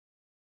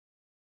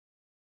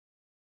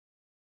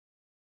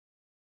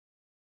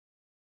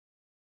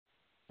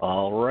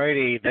All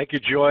righty. Thank you,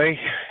 Joy.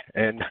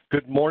 And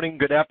good morning,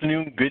 good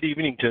afternoon, good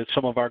evening to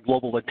some of our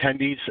global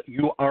attendees.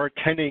 You are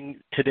attending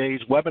today's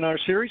webinar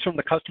series from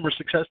the Customer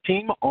Success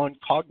team on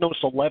Cognos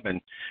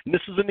 11. And this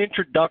is an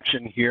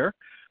introduction here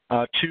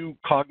to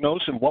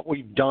Cognos and what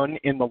we've done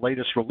in the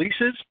latest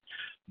releases.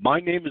 My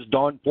name is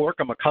Don Bork.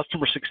 I'm a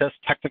Customer Success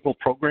Technical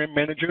Program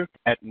Manager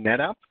at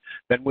NetApp.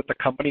 Been with the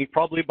company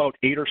probably about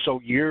 8 or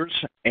so years,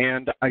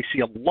 and I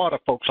see a lot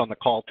of folks on the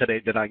call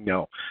today that I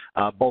know,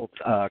 both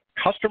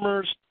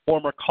customers,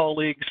 former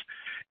colleagues,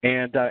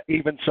 and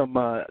even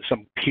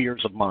some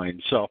peers of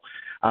mine. So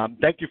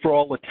thank you for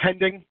all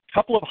attending. A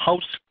couple of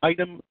house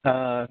item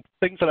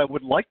things that I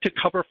would like to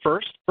cover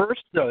first.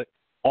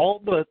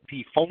 All the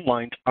phone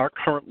lines are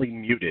currently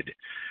muted.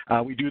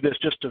 We do this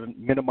just to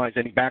minimize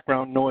any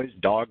background noise,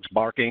 dogs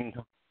barking,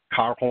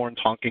 car horns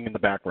honking in the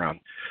background.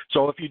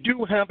 So if you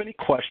do have any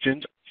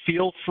questions,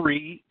 feel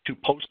free to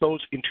post those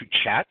into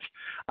chat.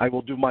 I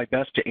will do my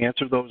best to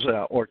answer those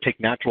or take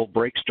natural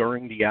breaks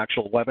during the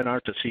actual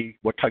webinar to see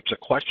what types of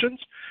questions.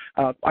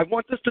 I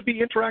want this to be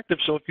interactive,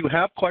 so if you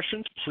have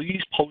questions,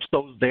 please post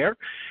those there.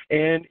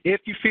 And if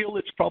you feel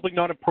it's probably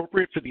not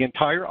appropriate for the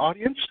entire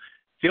audience,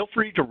 feel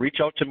free to reach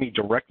out to me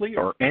directly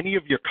or any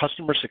of your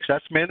customer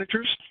success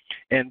managers,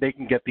 and they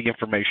can get the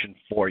information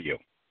for you.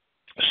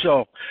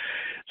 So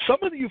some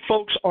of you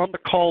folks on the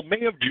call may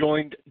have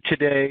joined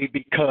today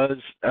because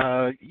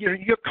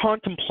you're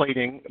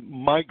contemplating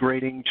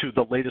migrating to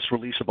the latest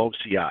release of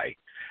OCI.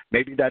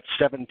 Maybe that's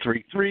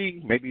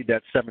 7.3.3, maybe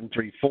that's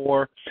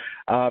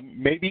 7.3.4.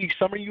 Maybe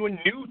some of you are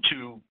new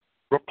to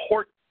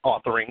report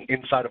authoring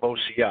inside of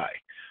OCI.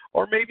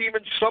 Or maybe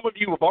even some of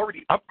you have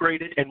already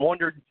upgraded and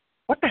wondered,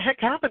 what the heck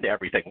happened to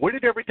everything? Where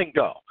did everything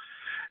go?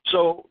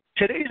 So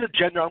today's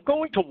agenda, I'm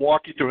going to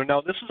walk you through.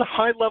 Now, this is a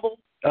high-level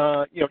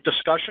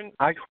discussion.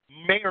 I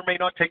may or may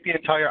not take the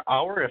entire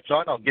hour. If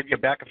not, I'll give you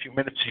back a few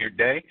minutes of your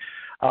day.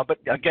 But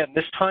again,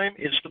 this time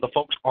is for the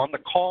folks on the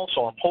call,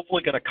 so I'm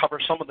hopefully going to cover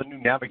some of the new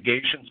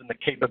navigations and the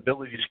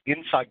capabilities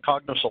inside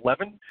Cognos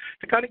 11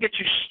 to kind of get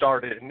you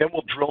started, and then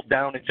we'll drill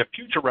down into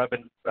future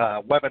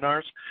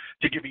webinars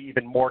to give you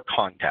even more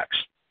context.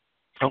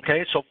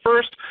 Okay, so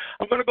first,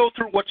 I'm going to go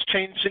through what's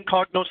changed in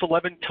Cognos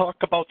 11, talk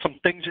about some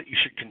things that you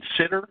should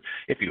consider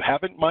if you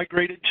haven't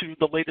migrated to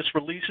the latest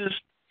releases,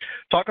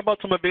 talk about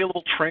some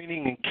available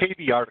training and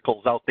KV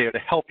articles out there to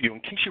help you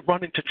in case you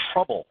run into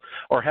trouble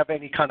or have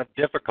any kind of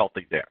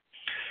difficulty there.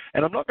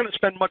 And I'm not going to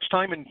spend much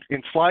time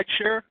in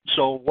SlideShare,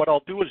 so what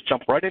I'll do is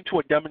jump right into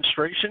a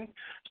demonstration,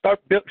 start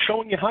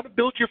showing you how to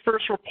build your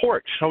first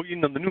report, show you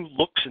the new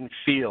looks and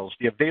feels,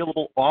 the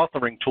available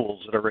authoring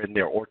tools that are in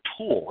there, or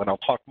tool, and I'll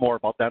talk more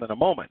about that in a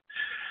moment.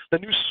 The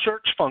new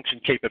search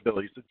function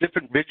capabilities, the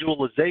different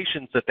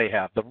visualizations that they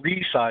have, the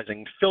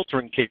resizing,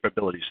 filtering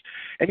capabilities,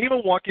 and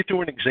even walk you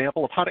through an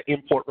example of how to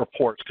import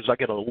reports, because I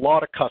get a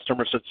lot of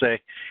customers that say,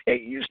 hey,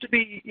 it used to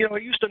be, I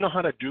used to know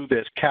how to do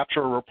this,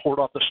 capture a report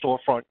off the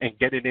storefront and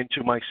get it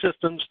into my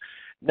systems.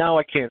 Now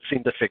I can't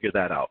seem to figure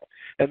that out.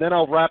 And then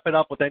I'll wrap it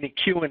up with any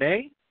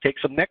Q&A, take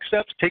some next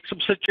steps, take some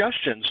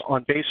suggestions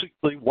on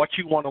basically what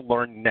you want to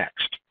learn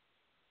next.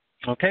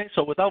 Okay,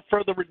 so without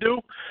further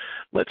ado,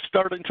 let's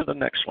start into the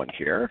next one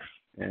here.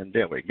 And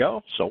there we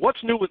go. So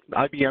what's new with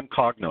IBM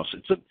Cognos?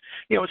 It's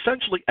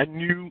essentially a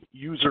new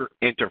user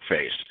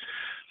interface.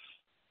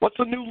 What's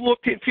the new look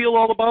and feel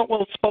all about?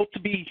 Well,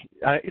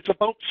 it's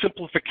about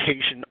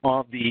simplification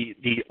of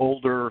the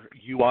older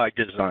UI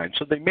design.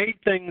 So they made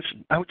things,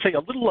 I would say, a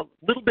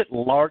little bit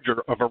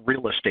larger of a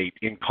real estate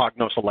in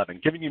Cognos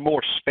 11, giving you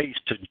more space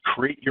to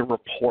create your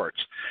reports.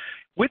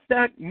 With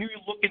that new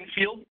look and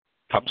feel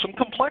comes some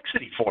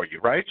complexity for you,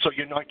 right? So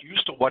you're not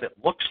used to what it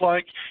looks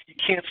like. You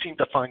can't seem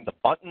to find the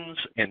buttons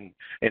and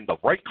the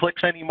right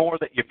clicks anymore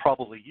that you're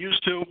probably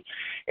used to.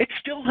 It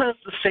still has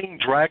the same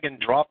drag and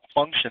drop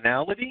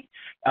functionality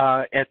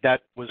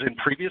that was in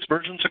previous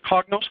versions of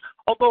Cognos,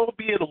 although it'll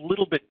be a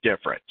little bit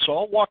different. So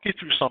I'll walk you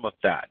through some of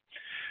that.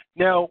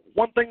 Now,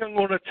 one thing I'm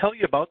going to tell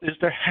you about is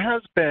there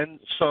has been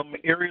some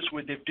areas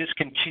where they've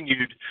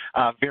discontinued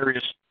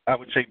various, I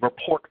would say,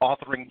 report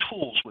authoring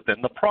tools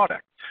within the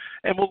product.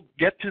 And we'll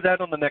get to that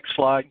on the next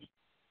slide.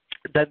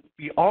 Then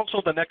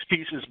also the next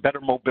piece is better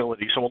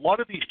mobility. So a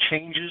lot of these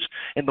changes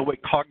in the way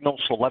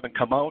Cognos 11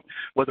 come out,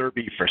 whether it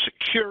be for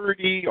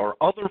security or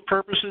other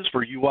purposes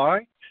for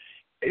UI,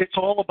 it's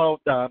all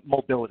about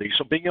mobility.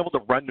 So being able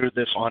to render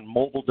this on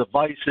mobile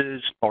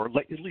devices, or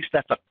at least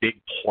that's a big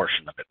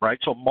portion of it, right?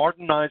 So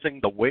modernizing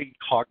the way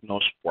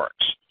Cognos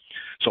works.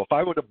 So if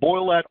I were to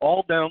boil that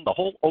all down, the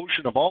whole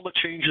ocean of all the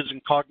changes in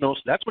Cognos,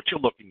 that's what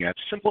you're looking at.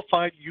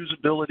 Simplified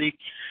usability,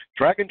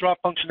 drag and drop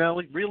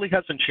functionality really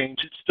hasn't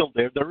changed. It's still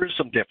there. There is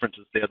some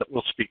differences there that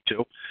we'll speak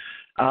to.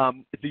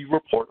 The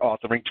report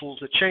authoring tools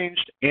that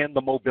changed, and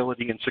the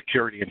mobility and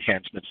security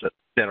enhancements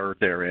that are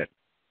therein.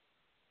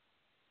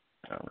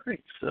 All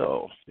right,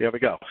 so there we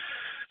go.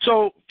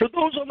 So for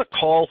those on the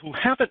call who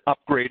haven't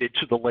upgraded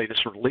to the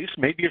latest release,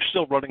 maybe you're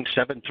still running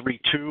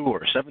 7.3.2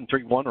 or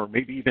 7.3.1 or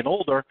maybe even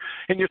older,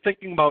 and you're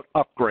thinking about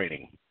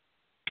upgrading.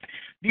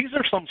 These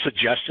are some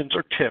suggestions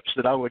or tips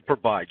that I would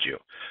provide you.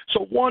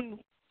 So one,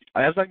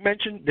 As I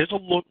mentioned, there's a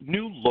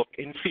new look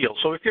and feel.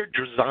 So if you're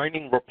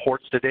designing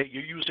reports today,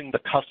 you're using the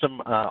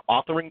custom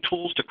authoring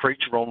tools to create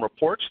your own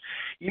reports,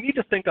 you need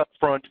to think up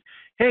front,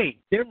 hey,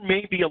 there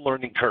may be a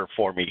learning curve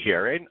for me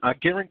here, and I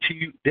guarantee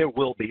you there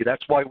will be.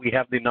 That's why we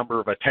have the number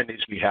of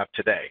attendees we have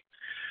today.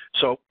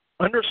 So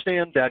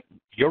understand that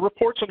your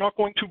reports are not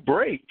going to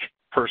break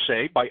per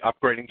se by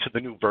upgrading to the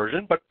new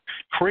version, but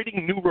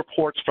creating new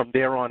reports from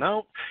there on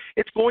out,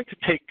 it's going to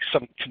take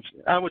some,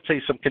 I would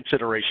say, some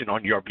consideration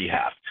on your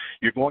behalf.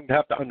 You're going to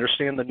have to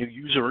understand the new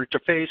user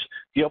interface,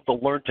 be able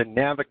to learn to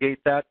navigate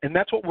that, and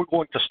that's what we're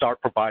going to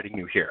start providing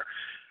you here.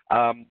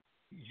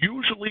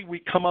 Usually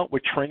we come out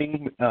with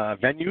training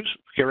venues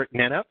here at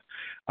NetApp.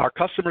 Our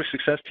customer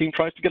success team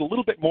tries to get a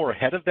little bit more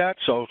ahead of that.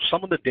 So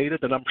some of the data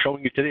that I'm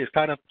showing you today is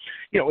kind of,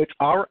 it's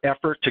our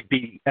effort to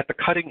be at the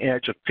cutting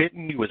edge of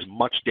fitting you as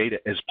much data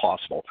as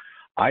possible.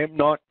 I am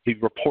not the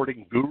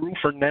reporting guru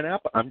for NetApp.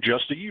 I'm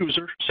just a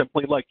user,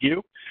 simply like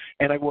you.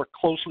 And I work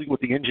closely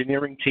with the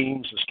engineering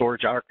teams, the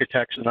storage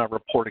architects, and our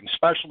reporting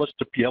specialists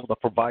to be able to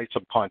provide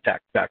some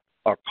context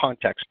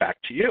back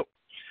to you.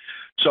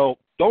 So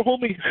don't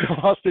hold me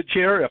hostage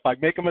here. If I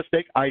make a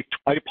mistake, I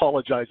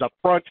apologize up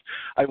front.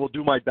 I will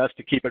do my best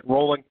to keep it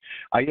rolling.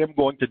 I am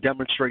going to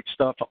demonstrate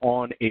stuff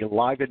on a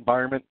live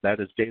environment. That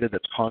is data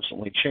that's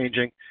constantly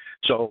changing.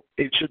 So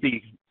it should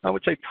be, I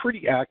would say,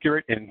 pretty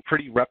accurate and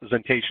pretty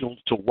representational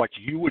to what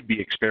you would be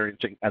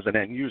experiencing as an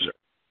end user.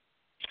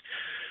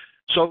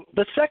 So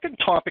the second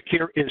topic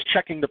here is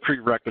checking the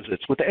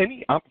prerequisites. With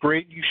any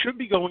upgrade, you should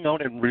be going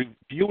out and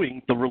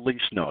reviewing the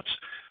release notes.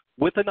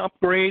 With an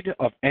upgrade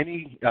of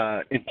any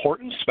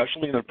importance,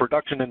 especially in a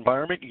production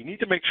environment, you need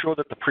to make sure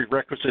that the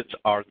prerequisites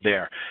are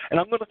there. And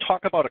I'm going to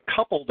talk about a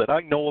couple that I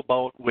know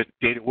about with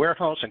Data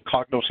Warehouse and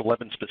Cognos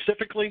 11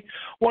 specifically.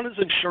 One is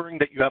ensuring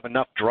that you have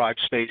enough drive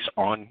space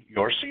on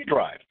your C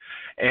drive.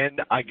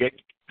 And I get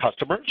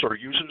customers or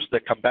users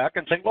that come back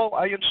and say, well,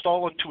 I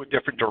install into a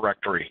different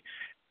directory.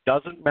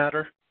 Doesn't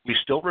matter. We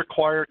still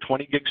require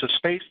 20 gigs of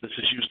space. This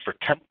is used for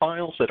temp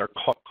files that are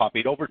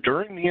copied over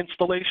during the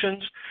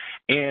installations,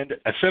 and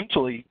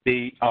essentially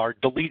they are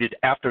deleted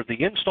after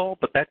the install,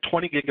 but that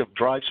 20 gig of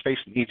drive space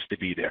needs to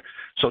be there.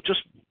 So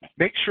just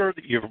make sure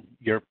that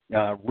you're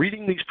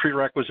reading these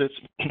prerequisites.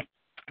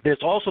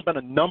 There's also been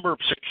a number of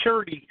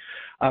security,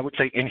 I would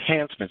say,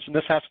 enhancements, and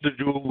this has to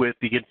do with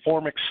the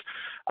Informix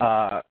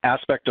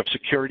aspect of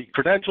security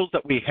credentials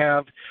that we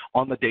have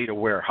on the data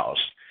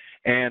warehouse.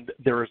 And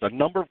there is a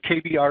number of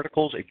KB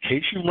articles. In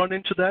case you run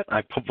into that,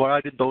 I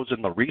provided those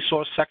in the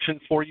resource section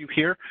for you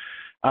here.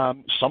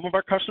 Some of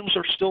our customers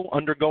are still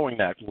undergoing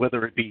that,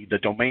 whether it be the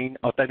domain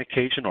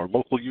authentication or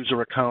local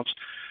user accounts.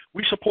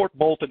 We support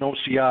both in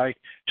OCI.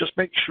 Just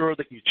make sure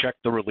that you check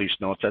the release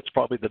notes. That's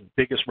probably the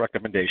biggest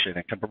recommendation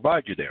I can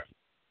provide you there.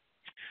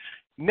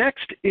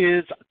 Next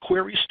is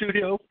Query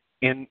Studio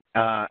in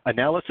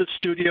Analysis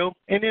Studio,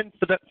 and in,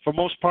 for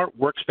most part,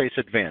 Workspace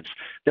Advanced.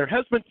 There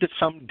has been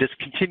some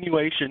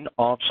discontinuation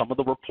of some of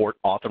the report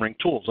authoring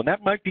tools, and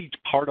that might be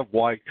part of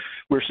why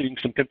we're seeing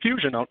some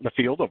confusion out in the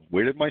field of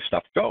where did my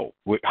stuff go?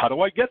 How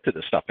do I get to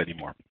this stuff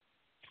anymore?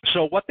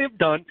 So what they've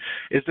done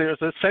is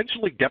there's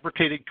essentially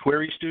deprecated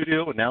Query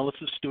Studio,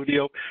 Analysis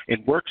Studio,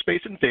 and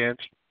Workspace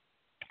Advanced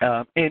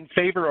in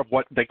favor of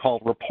what they call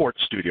Report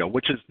Studio,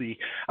 which is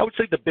I would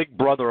say the big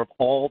brother of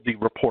all the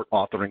report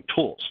authoring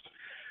tools.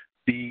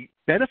 The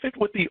benefit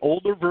with the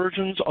older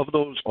versions of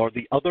those or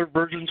the other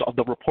versions of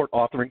the report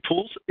authoring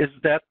tools is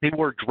that they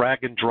were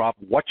drag and drop.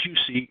 What you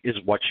see is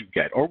what you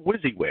get, or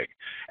WYSIWYG.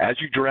 As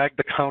you drag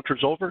the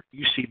counters over,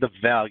 you see the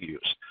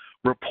values.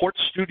 Report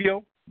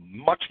Studio,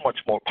 much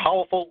more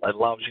powerful. It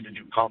allows you to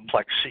do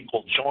complex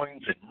SQL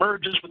joins and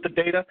merges with the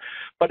data,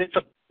 but it's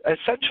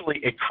essentially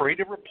a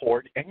creative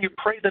report, and you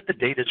pray that the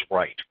data is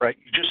right?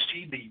 You just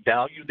see the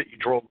value that you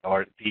drove,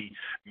 or the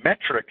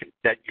metric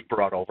that you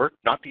brought over,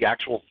 not the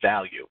actual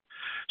value.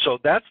 So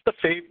that's the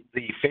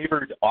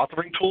favored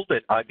authoring tool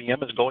that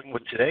IBM is going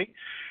with today,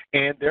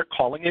 and they're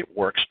calling it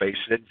Workspace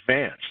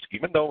Advanced,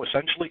 even though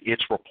essentially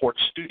it's Report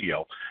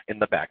Studio in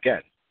the back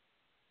end.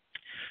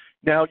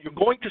 Now, you're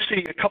going to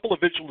see a couple of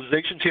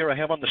visualizations here I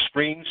have on the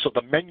screen. So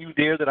the menu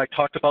there that I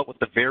talked about with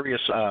the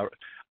various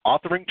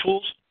authoring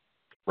tools,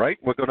 right?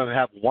 We're going to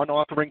have one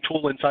authoring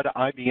tool inside of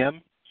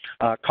IBM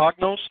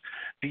Cognos.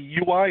 The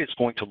UI is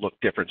going to look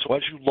different. So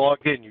as you log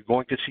in, you're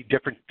going to see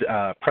different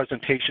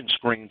presentation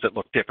screens that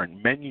look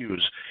different.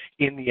 Menus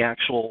in the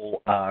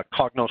actual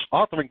Cognos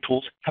authoring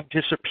tools have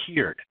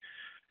disappeared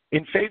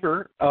in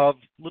favor of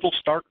little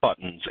start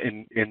buttons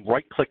and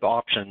right-click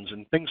options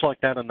and things like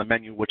that on the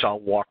menu, which I'll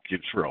walk you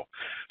through.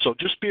 So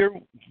just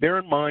bear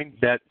in mind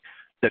that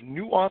the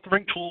new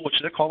authoring tool, which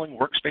they're calling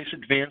Workspace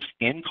Advanced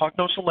in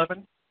Cognos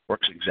 11,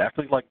 works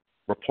exactly like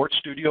Report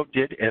Studio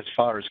did as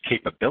far as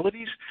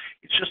capabilities.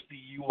 It's just the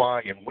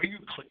UI and where you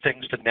click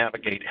things to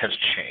navigate has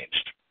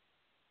changed.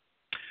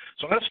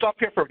 So I'm going to stop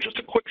here for just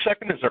a quick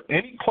second. Is there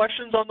any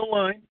questions on the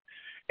line?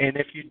 And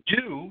if you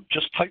do,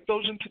 just type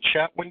those into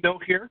chat window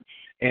here,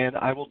 and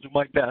I will do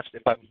my best.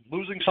 If I'm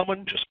losing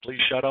someone, just please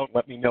shout out and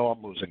let me know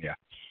I'm losing you.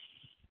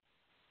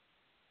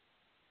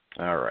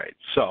 All right.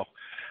 So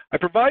I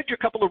provide you a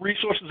couple of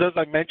resources, as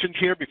I mentioned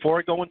here, before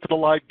I go into the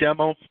live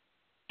demo.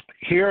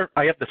 Here,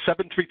 I have the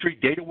 733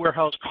 Data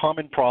Warehouse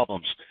Common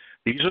Problems.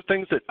 These are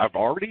things that I've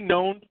already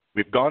known.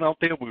 We've gone out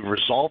there, we've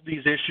resolved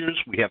these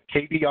issues. We have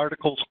KV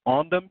articles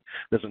on them.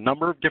 There's a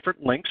number of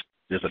different links.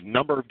 There's a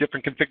number of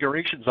different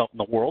configurations out in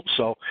the world.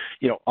 So,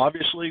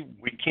 obviously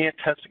we can't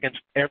test against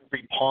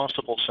every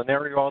possible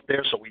scenario out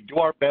there. So we do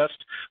our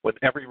best with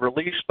every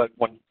release, but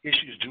when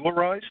issues do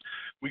arise,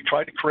 we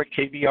try to create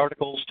KV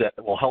articles that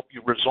will help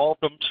you resolve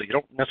them. So you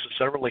don't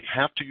necessarily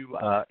have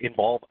to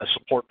involve a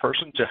support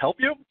person to help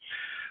you.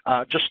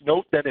 Just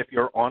note that if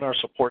you're on our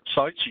support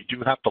sites, you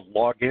do have to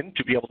log in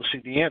to be able to see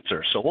the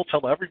answer. So we'll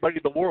tell everybody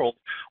in the world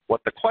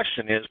what the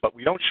question is, but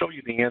we don't show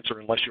you the answer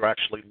unless you're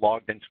actually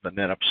logged into the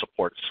NetApp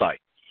support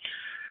site.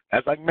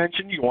 As I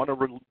mentioned, you want to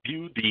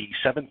review the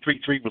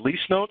 733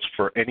 release notes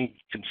for any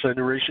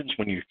considerations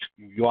when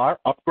you are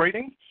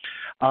upgrading.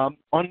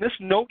 On this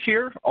note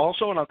here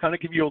also, and I'll kind of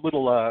give you a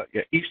little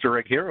Easter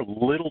egg here, a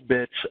little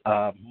bit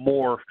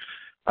more,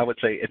 I would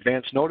say,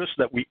 advanced notice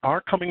that we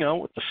are coming out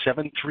with the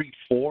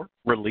 734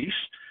 release.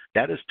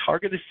 That is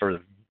targeted for,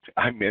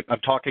 I'm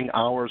talking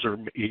hours or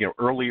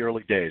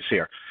early days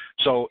here.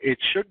 So it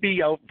should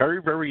be out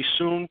very, very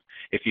soon.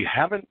 If you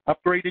haven't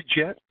upgraded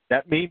yet,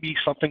 that may be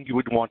something you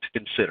would want to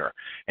consider.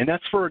 And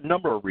that's for a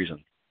number of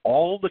reasons.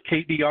 All the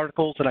KV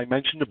articles that I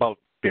mentioned about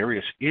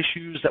various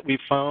issues that we've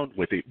found,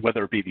 with it,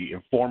 whether it be the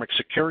Informic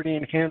security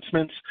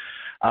enhancements,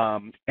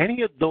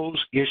 any of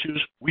those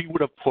issues we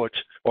would have put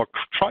or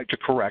tried to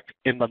correct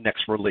in the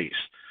next release.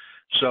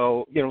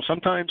 So,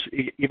 sometimes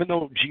even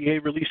though GA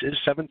release is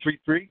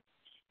 733,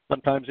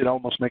 sometimes it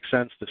almost makes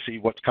sense to see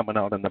what's coming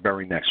out in the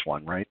very next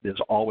one, right?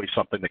 There's always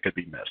something that could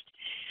be missed.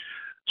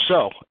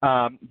 So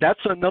that's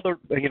another,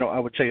 I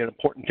would say an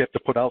important tip to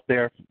put out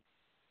there.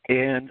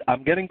 And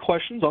I'm getting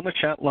questions on the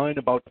chat line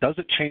about, does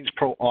it change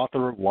pro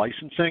author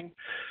licensing?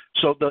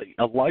 So the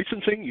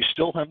licensing, you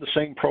still have the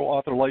same pro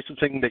author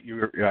licensing that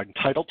you're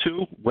entitled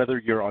to, whether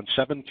you're on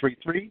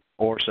 733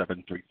 or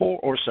 734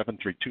 or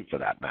 732 for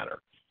that matter.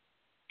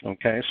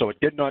 Okay, so it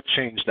did not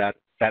change that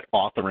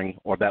authoring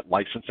or that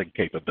licensing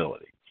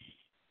capability.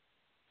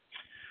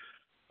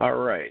 All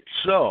right,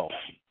 so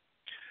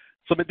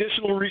some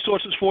additional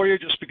resources for you,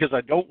 just because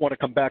I don't want to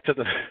come back to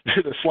the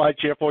slides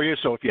here for you.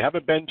 So if you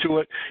haven't been to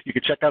it, you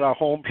can check out our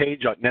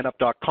homepage at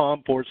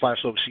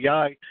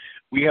netapp.com/OCI.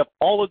 We have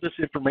all of this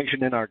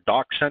information in our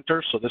Doc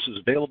Center, so this is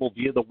available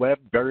via the web,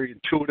 very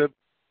intuitive.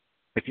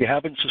 If you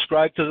haven't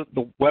subscribed to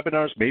the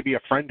webinars, maybe a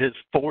friend has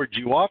forwarded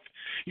you off,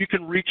 you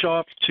can reach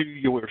off to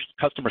your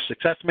customer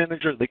success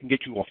manager. They can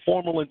get you a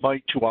formal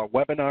invite to our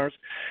webinars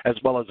as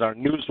well as our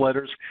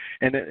newsletters,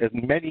 and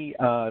many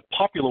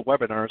popular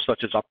webinars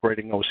such as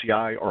Upgrading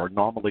OCI or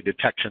Anomaly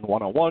Detection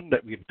 101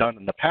 that we've done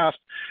in the past,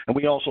 and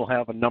we also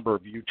have a number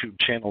of YouTube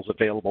channels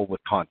available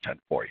with content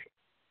for you.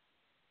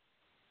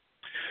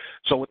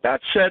 So with that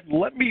said,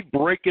 let me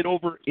break it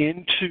over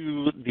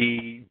into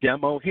the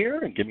demo here,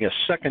 and give me a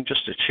second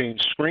just to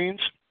change screens.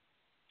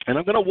 And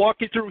I'm going to walk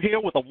you through here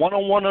with a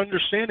one-on-one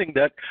understanding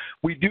that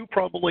we do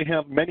probably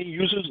have many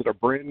users that are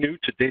brand new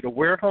to Data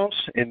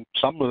Warehouse, and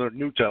some that are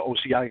new to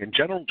OCI in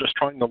general, just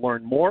trying to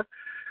learn more.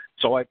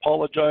 So I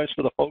apologize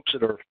for the folks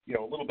that are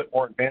a little bit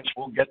more advanced.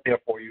 We'll get there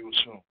for you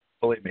soon,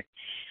 believe me.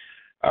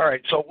 All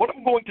right, so what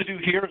I'm going to do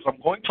here is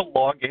I'm going to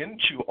log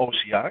into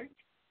OCI,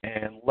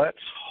 and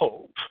let's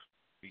hope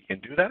we can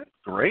do that.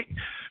 Great.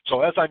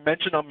 So as I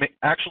mentioned, I'm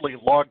actually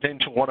logged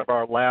into one of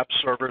our lab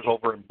servers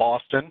over in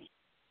Boston.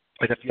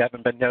 And if you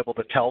haven't been able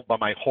to tell by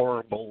my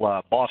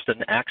horrible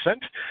Boston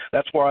accent,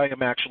 that's where I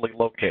am actually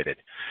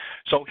located.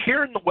 So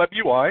here in the web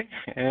UI,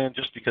 and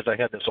just because I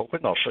had this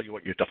open, I'll show you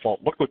what your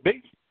default look would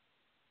be.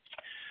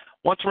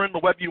 Once we're in the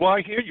web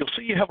UI here, you'll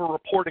see you have a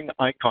reporting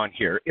icon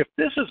here. If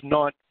this is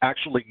not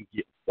actually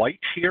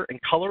white here in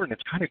color and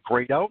it's kind of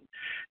grayed out,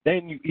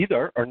 then you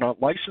either are not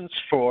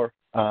licensed for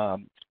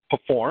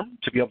Perform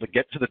to be able to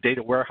get to the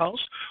data warehouse,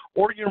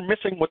 or you're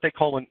missing what they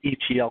call an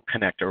ETL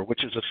connector,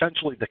 which is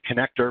essentially the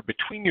connector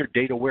between your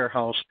data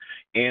warehouse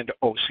and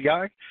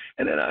OCI.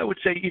 And then I would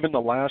say even the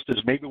last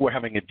is maybe we're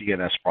having a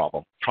DNS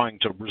problem, trying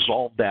to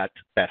resolve that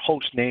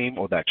host name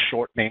or that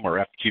short name or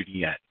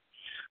FQDN.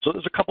 So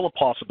there's a couple of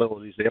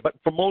possibilities there, but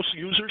for most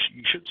users,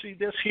 you should see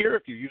this here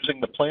if you're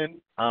using the plan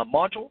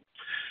module,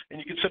 and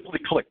you can simply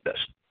click this.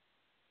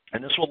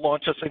 And this will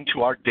launch us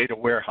into our data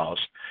warehouse.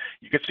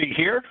 You can see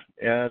here,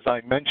 as I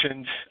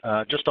mentioned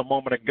just a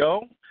moment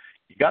ago,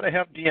 you got to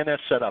have DNS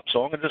set up.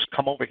 So I'm going to just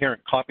come over here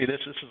and copy this.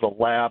 This is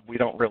a lab. We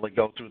don't really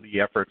go through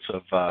the efforts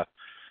of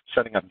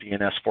setting up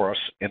DNS for us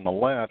in the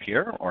lab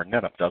here, or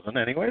NetApp doesn't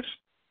anyways.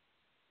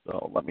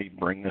 So let me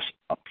bring this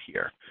up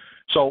here.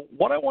 So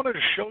what I wanted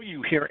to show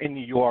you here in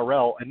the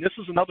URL, and this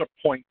is another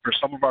point for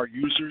some of our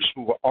users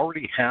who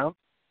already have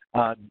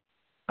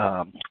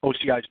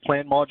OCI's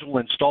plan module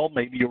installed.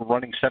 Maybe you're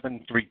running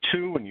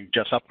 732 and you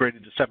just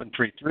upgraded to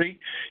 733.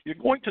 You're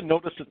going to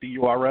notice that the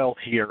URL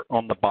here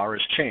on the bar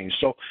has changed.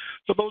 So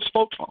for those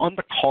folks on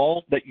the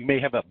call that you may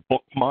have a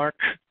bookmark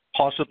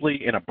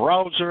possibly in a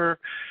browser,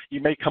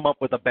 you may come up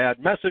with a bad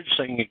message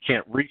saying you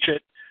can't reach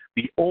it.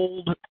 The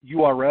old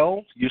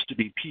URL used to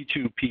be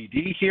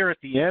P2PD here at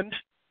the end.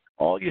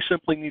 All you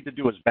simply need to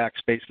do is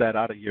backspace that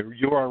out of your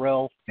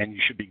URL, and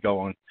you should be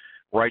going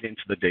right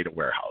into the data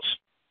warehouse.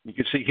 You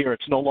can see here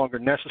it's no longer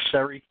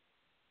necessary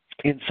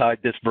inside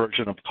this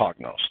version of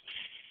Cognos.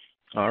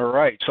 All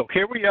right, so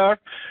here we are.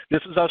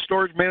 This is our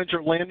Storage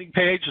Manager landing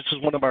page. This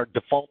is one of our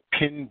default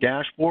PIN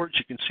dashboards.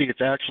 You can see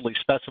it's actually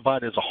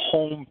specified as a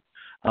home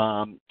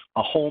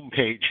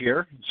page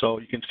here. So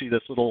you can see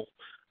this little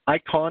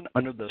icon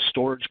under the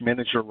Storage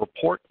Manager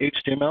Report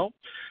HTML.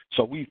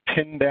 So we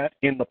pinned that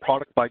in the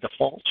product by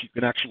default. You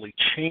can actually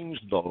change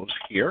those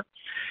here.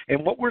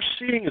 And what we're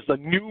seeing is the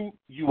new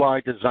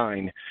UI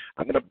design.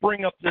 I'm going to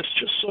bring up this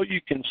just so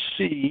you can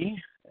see.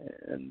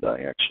 And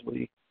I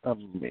actually,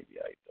 maybe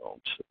I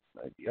don't.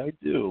 Maybe I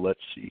do.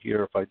 Let's see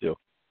here if I do.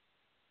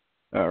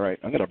 All right,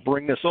 I'm going to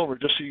bring this over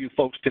just so you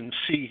folks can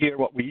see here.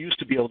 What we used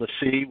to be able to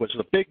see was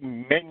the big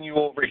menu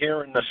over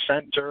here in the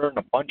center and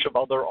a bunch of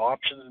other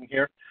options in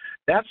here.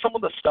 That's some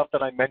of the stuff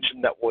that I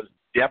mentioned that was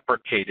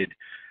deprecated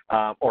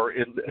or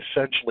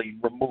essentially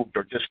removed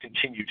or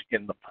discontinued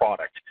in the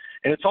product.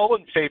 And it's all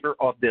in favor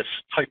of this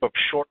type of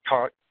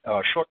shortcut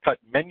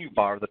menu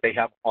bar that they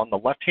have on the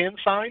left-hand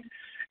side,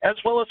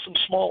 as well as some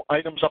small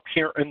items up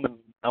here in the,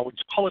 I would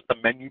call it the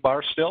menu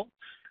bar still,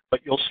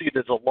 but you'll see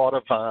there's a lot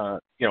of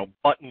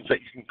buttons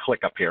that you can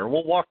click up here.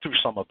 We'll walk through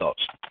some of those.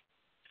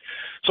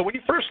 So when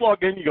you first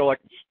log in, you go like,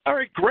 all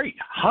right, great.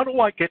 How do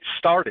I get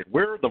started?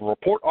 Where are the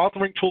report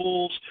authoring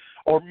tools?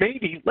 Or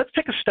maybe let's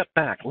take a step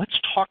back. Let's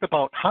talk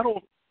about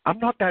I'm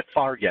not that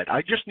far yet.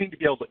 I just need to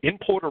be able to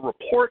import a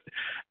report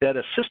that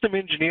a system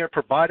engineer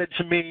provided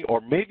to me, or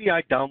maybe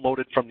I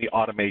downloaded from the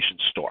automation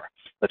store.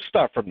 Let's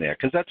start from there,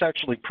 because that's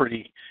actually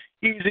pretty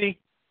easy.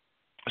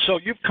 So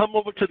you've come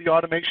over to the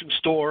automation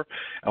store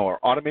or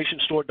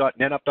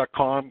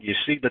automationstore.netapp.com. You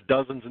see the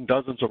dozens and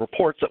dozens of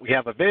reports that we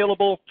have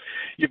available.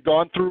 You've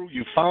gone through,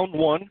 you found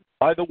one.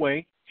 By the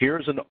way,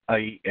 here's an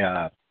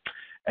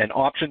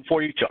option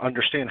for you to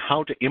understand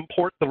how to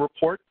import the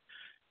report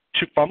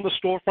from the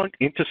storefront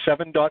into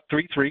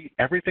 7.33.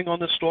 Everything on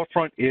the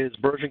storefront is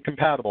version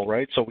compatible,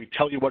 right? So we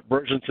tell you what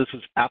versions this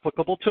is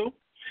applicable to.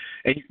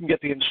 And you can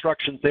get the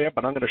instructions there,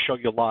 but I'm going to show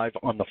you live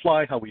on the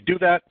fly how we do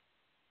that.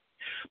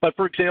 But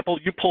for example,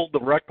 you pulled the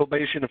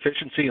reclamation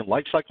efficiency and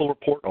lifecycle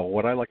report, or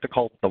what I like to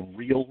call the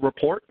real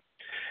report.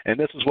 And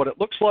this is what it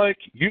looks like.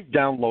 You've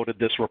downloaded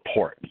this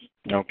report,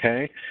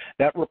 okay?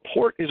 That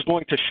report is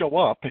going to show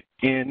up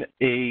in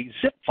a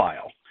zip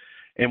file.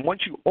 And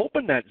once you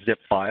open that zip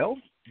file,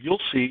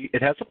 you'll see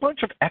it has a bunch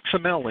of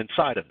XML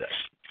inside of this.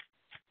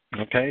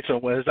 Okay, so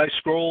as I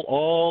scroll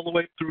all the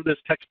way through this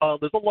text file,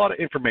 there's a lot of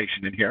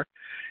information in here.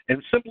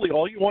 And simply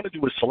all you want to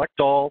do is select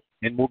all,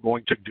 and we're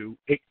going to do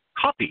a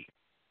copy.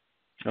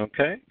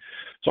 Okay,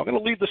 so I'm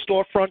going to leave the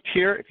storefront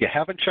here. If you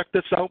haven't checked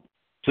this out,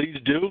 please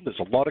do. There's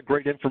a lot of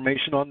great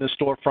information on this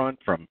storefront,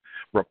 from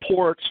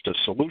reports to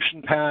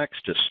solution packs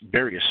to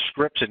various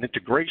scripts and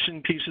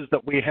integration pieces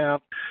that we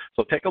have.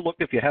 So take a look.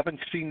 If you haven't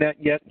seen that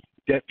yet,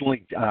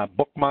 definitely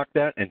bookmark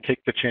that and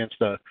take the chance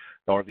to,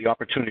 or the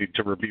opportunity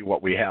to review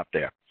what we have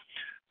there.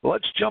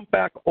 Let's jump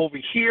back over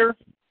here.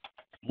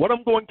 What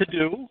I'm going to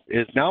do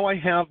is now I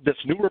have this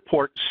new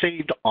report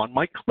saved on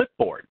my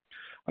clipboard.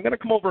 I'm going to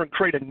come over and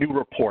create a new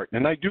report,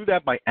 and I do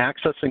that by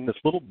accessing this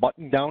little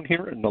button down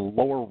here in the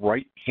lower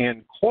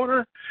right-hand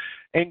corner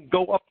and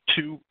go up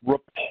to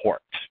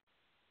Report.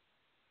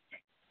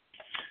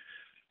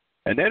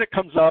 And then it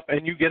comes up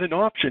and you get an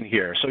option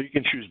here. So you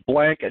can choose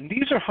blank, and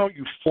these are how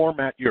you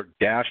format your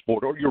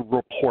dashboard or your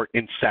report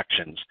in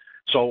sections.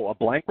 So a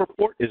blank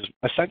report is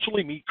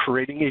essentially me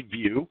creating a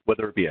view,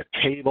 whether it be a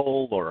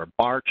table or a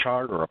bar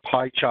chart or a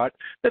pie chart,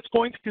 that's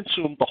going to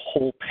consume the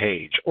whole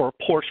page or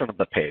a portion of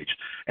the page.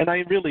 And I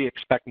really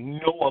expect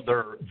no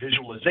other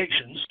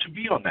visualizations to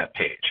be on that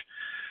page.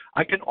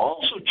 I can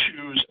also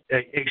choose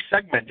a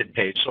segmented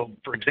page. So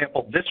for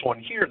example, this one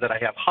here that I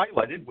have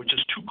highlighted, which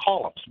is 2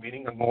 columns,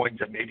 meaning I'm going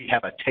to maybe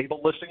have a table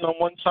listing on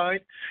one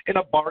side and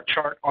a bar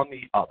chart on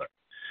the other.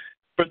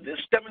 For this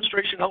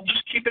demonstration, I'll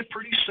just keep it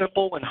pretty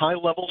simple and high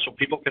level so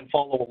people can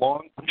follow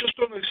along. I'm just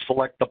going to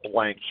select the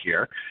blank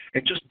here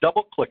and just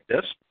double click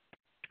this,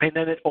 and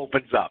then it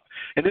opens up.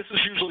 And this is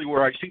usually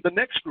where I see the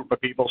next group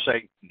of people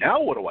say,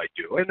 now what do I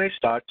do? And they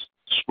start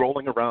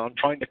scrolling around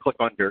trying to click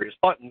on various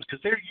buttons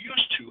because they're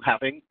used to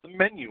having the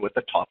menu at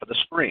the top of the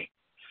screen.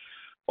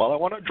 Well, I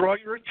want to draw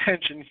your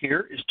attention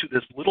here is to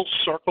this little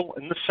circle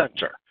in the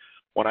center.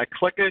 When I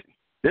click it,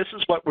 this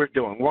is what we're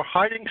doing. We're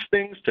hiding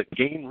things to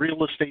gain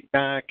real estate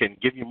back and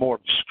give you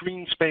more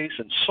screen space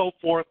and so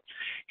forth.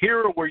 Here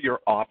are where your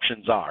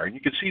options are. And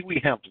you can see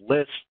we have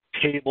list,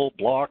 table,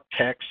 block,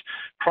 text,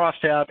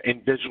 crosstab,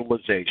 and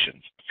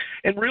visualizations.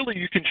 And really,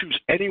 you can choose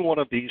any one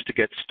of these to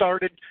get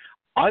started.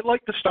 I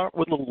like to start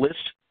with a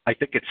list. I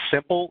think it's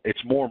simple.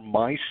 It's more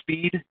my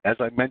speed. As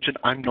I mentioned,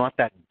 I'm not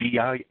that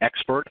BI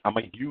expert. I'm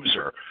a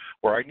user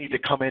where I need to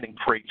come in and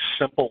create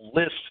simple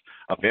lists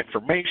of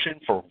information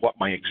for what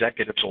my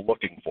executives are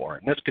looking for.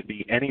 And this could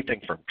be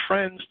anything from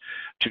trends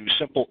to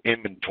simple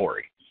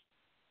inventory.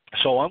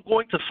 So I'm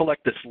going to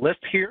select this list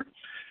here.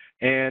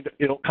 and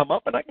it'll come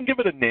up, and I can give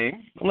it a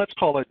name. Let's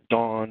call it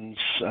Dawn's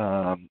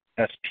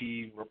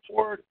SP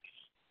report.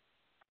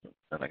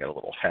 And I got a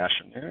little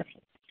hash in there.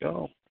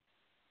 Go.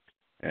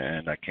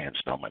 And I can't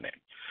spell my name.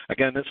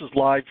 Again, this is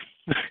live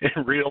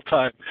in real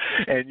time,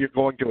 and you're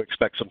going to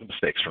expect some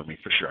mistakes from me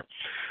for sure.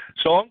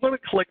 So I'm going to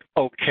click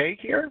OK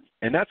here,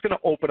 and that's going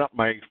to open up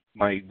my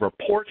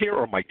report here,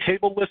 or my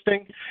table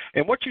listing.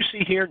 And what you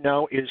see here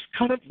now is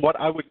kind of what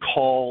I would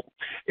call,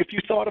 if you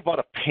thought about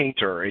a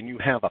painter and you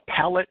have a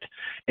palette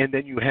and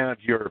then you have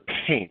your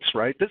paints,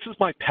 right? This is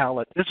my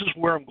palette. This is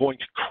where I'm going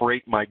to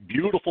create my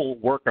beautiful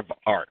work of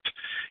art,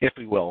 if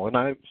you will. And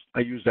I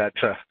use that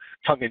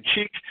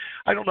tongue-in-cheek.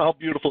 I don't know how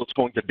beautiful it's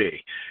going to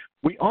be.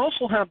 We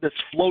also have this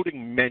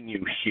floating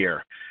menu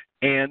here.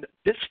 And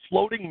this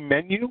floating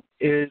menu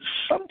is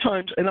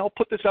sometimes, and I'll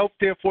put this out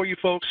there for you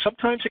folks,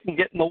 sometimes it can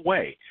get in the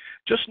way.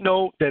 Just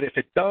know that if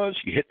it does,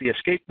 you hit the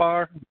escape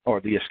bar or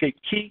the escape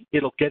key,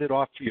 it'll get it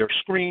off your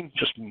screen.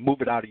 Just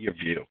move it out of your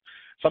view.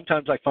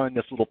 Sometimes I find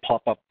this little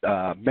pop-up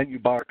menu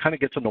bar kind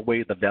of gets in the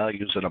way of the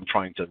values that I'm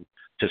trying to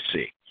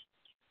see.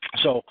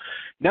 So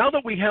now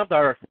that we have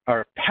our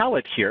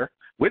palette here,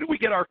 where do we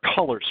get our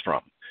colors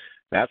from?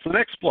 That's the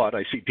next plot.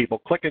 I see people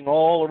clicking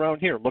all around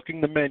here, looking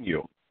the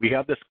menu. We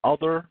have this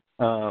other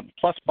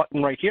plus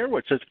button right here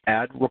which says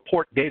add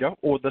report data,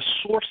 or the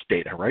source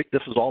data, right?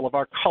 This is all of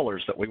our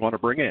colors that we want to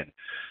bring in.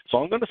 So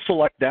I'm going to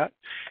select that.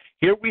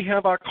 Here we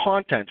have our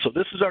content. So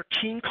this is our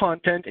team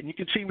content, and you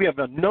can see we have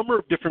a number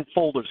of different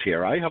folders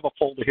here. I have a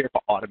folder here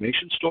for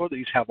Automation Store.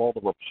 These have all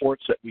the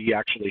reports that we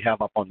actually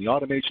have up on the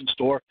Automation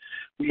Store.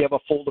 We have a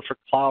folder for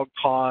cloud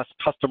costs,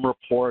 custom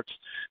reports,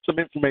 some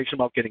information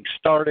about getting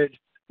started.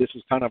 This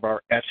is kind of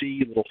our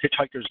SE, little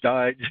Hitchhiker's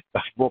Guide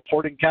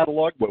reporting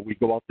catalog, where we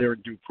go out there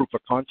and do proof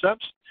of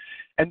concepts.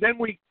 And then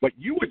what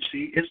you would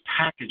see is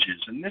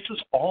packages. And this is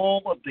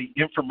all of the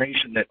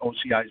information that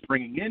OCI is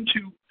bringing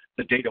into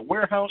the data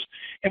warehouse,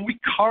 and we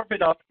carve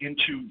it up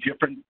into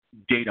different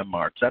data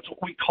marts. That's what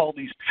we call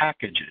these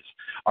packages,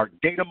 our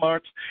data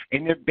marts,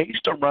 and they're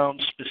based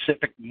around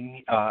specific,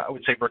 I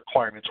would say,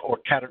 requirements or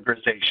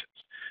categorizations.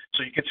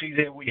 So you can see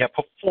there we have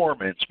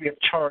performance, we have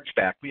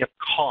chargeback, we have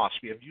cost,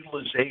 we have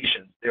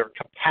utilization. There are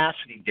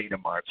capacity data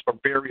marts for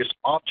various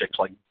objects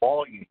like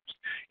volumes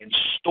and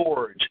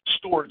storage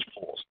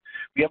pools.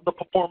 We have the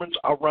performance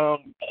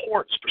around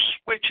ports for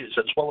switches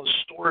as well as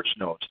storage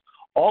nodes.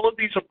 All of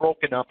these are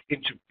broken up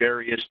into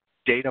various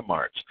data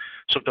marts.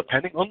 So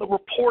depending on the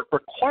report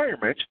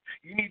requirement,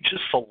 you need to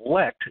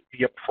select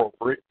the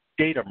appropriate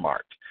data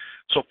mart.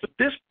 So for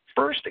this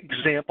first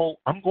example,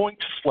 I'm going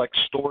to select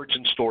storage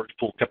and storage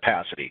pool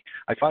capacity.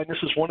 I find this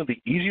is one of the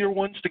easier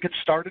ones to get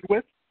started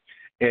with.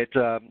 It's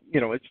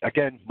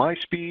again, my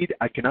speed.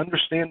 I can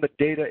understand the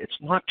data. It's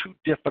not too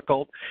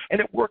difficult, and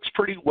it works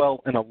pretty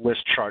well in a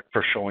list chart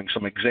for showing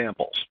some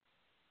examples.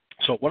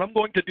 So what I'm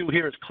going to do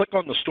here is click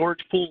on the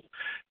storage pool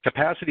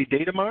capacity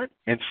data mart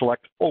and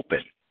select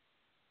open.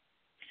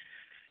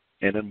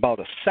 And in about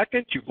a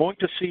second, you're going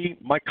to see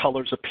my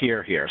colors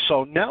appear here.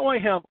 So now I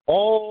have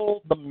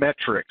all the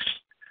metrics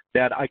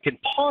that I can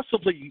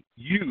possibly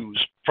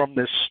use from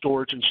this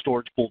storage and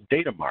storage pool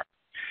data mart.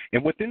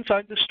 And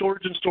inside the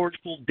storage and storage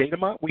pool data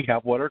mart, we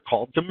have what are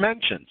called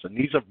dimensions, and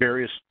these are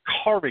various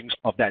carvings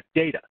of that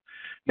data.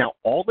 Now,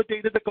 all the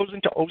data that goes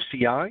into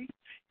OCI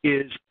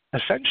is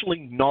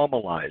essentially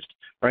normalized,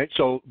 right?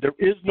 So there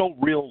is no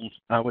real,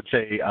 I would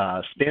say,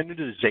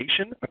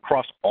 standardization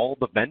across all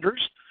the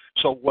vendors.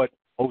 So what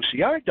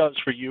OCI does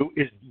for you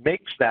is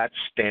makes that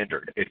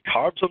standard. It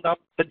carves up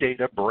the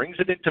data, brings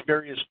it into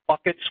various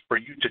buckets for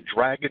you to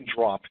drag and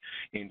drop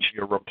into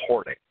your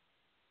reporting.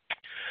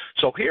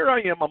 So here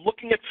I am, I'm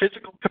looking at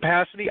physical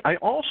capacity. I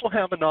also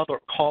have another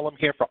column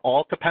here for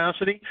all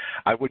capacity.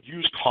 I would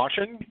use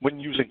caution when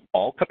using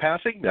all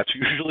capacity. That's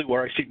usually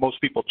where I see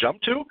most people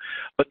jump to.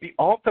 But the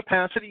all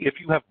capacity, if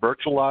you have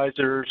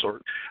virtualizers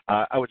or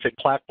I would say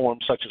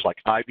platforms such as like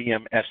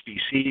IBM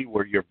SVC,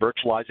 where you're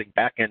virtualizing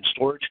back-end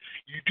storage,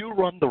 you do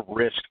run the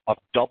risk of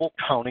double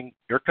counting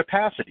your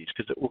capacities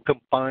because it will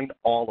combine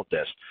all of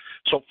this.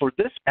 So for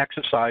this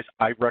exercise,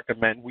 I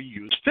recommend we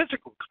use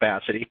physical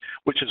capacity,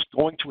 which is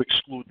going to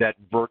exclude that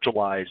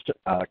virtualized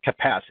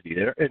capacity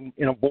there and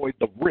avoid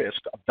the risk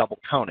of double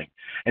counting.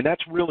 And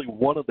that's really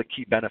one of the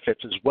key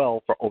benefits as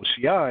well for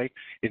OCI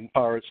in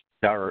far as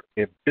our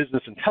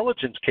business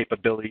intelligence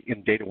capability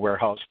in data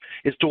warehouse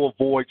is to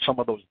avoid some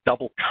of those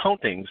double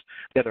countings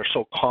that are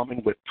so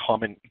common with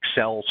common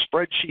Excel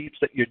spreadsheets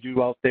that you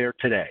do out there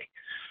today.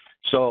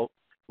 So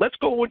let's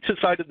go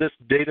inside of this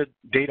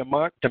data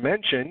mart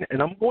dimension,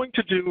 and I'm going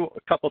to do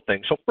a couple of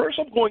things. So first,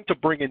 I'm going to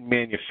bring in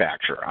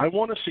manufacturer. I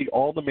want to see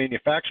all the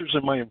manufacturers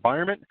in my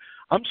environment.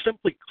 I'm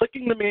simply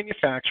clicking the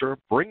manufacturer,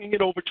 bringing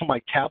it over to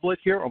my tablet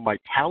here or my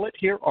palette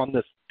here on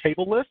this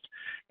table list,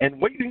 and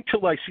waiting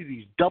until I see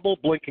these double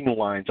blinking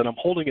lines, and I'm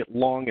holding it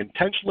long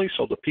intentionally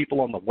so the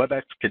people on the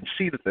WebEx can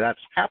see that that's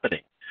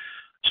happening.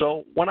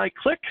 So when I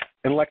click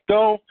and let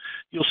go,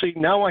 you'll see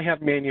now I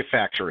have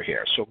manufacturer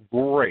here. So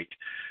great.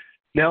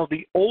 Now,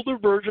 the older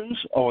versions,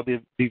 or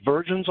the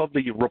versions of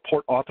the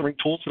report authoring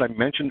tools that I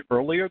mentioned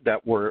earlier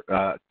that were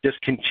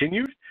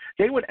discontinued,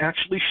 they would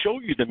actually show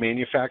you the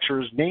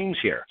manufacturer's names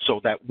here.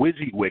 So that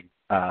WYSIWYG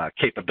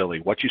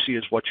capability, what you see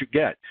is what you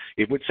get.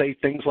 It would say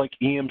things like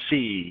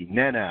EMC,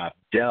 NetApp,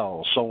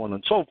 Dell, so on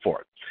and so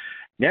forth.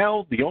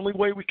 Now, the only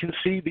way we can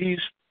see these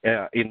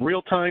in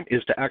real time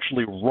is to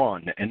actually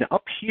run. And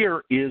up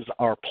here is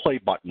our play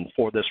button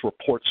for this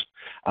reports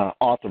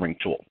authoring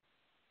tool.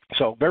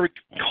 So very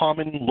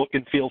common look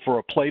and feel for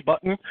a play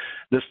button.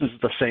 This is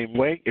the same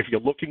way. If you're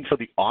looking for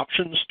the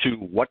options to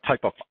what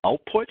type of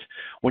output,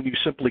 when you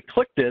simply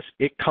click this,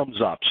 it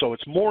comes up. So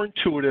it's more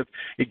intuitive.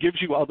 It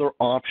gives you other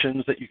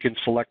options that you can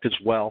select as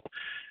well.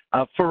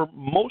 For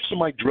most of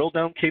my drill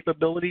down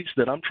capabilities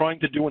that I'm trying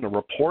to do in a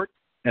report,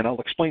 and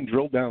I'll explain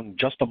drill down in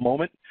just a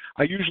moment,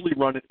 I usually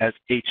run it as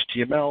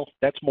HTML.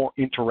 That's more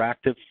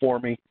interactive for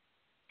me.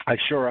 I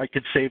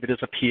could save it as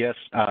a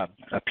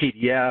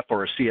PDF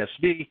or a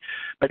CSV,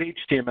 but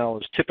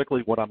HTML is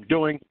typically what I'm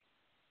doing.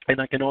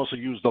 And I can also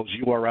use those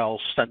URLs,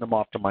 send them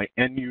off to my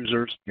end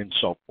users, and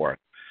so forth.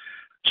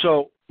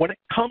 So when it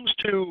comes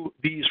to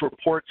these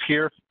reports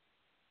here,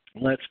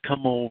 let's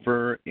come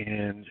over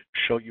and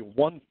show you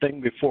one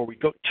thing before we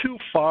go too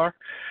far.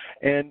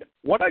 And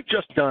what I've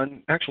just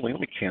done, actually,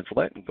 let me cancel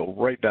that and go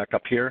right back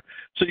up here.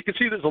 So you can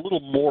see there's a little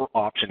more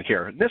option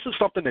here. And this is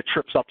something that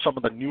trips up some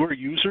of the newer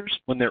users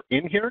when they're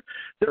in here.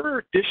 There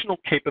are additional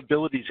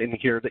capabilities in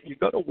here that you've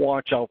got to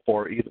watch out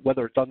for,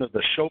 whether it's under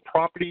the show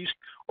properties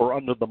or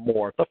under the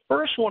more. The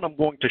first one I'm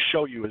going to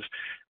show you is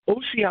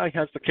OCI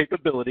has the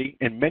capability,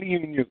 and many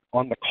of you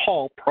on the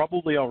call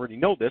probably already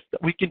know this,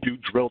 that we can do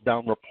drill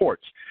down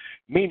reports.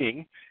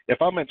 Meaning,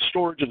 if I'm at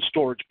storage and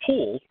storage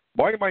pool,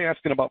 why am I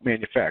asking about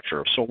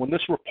manufacturer? So when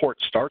this report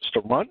starts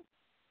to run,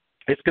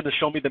 it's going to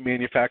show me the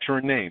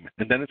manufacturer name,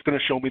 and then it's going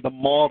to show me the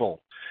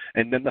model,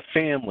 and then the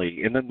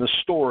family, and then the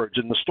storage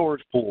and the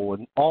storage pool,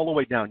 and all the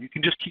way down. You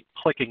can just keep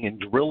clicking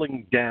and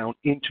drilling down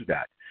into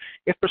that.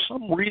 If for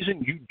some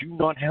reason you do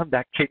not have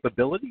that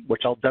capability,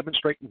 which I'll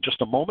demonstrate in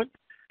just a moment,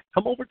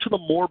 come over to the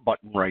More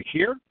button right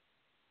here,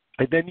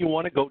 and then you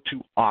want to go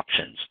to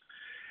Options.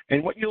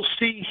 And what you'll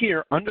see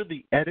here under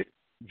the Edit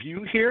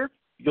view here,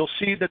 you'll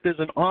see that there's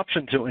an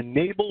option to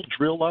enable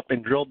drill up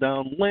and drill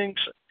down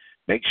links.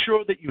 Make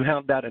sure that you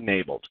have that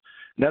enabled.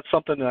 And that's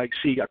something that I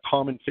see a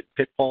common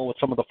pitfall with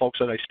some of the folks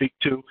that I speak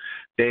to.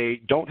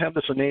 They don't have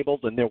this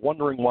enabled, and they're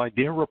wondering why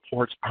their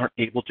reports aren't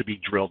able to be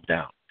drilled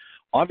down.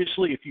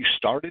 Obviously, if you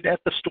started at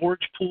the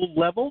storage pool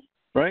level,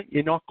 right,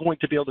 you're not going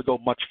to be able to go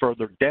much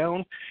further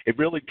down. It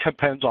really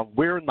depends on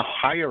where in the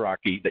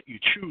hierarchy that you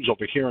choose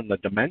over here in the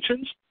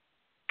dimensions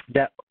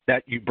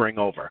that you bring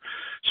over.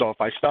 So if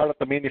I start at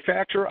the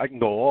manufacturer, I can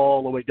go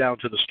all the way down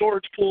to the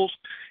storage pools.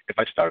 If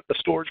I start at the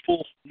storage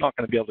pool, I'm not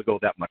going to be able to go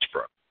that much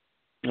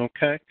further.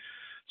 Okay,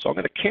 so I'm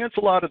going to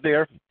cancel out of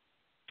there.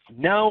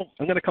 Now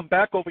I'm going to come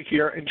back over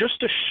here, and just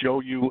to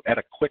show you at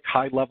a quick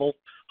high level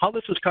how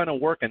this is kind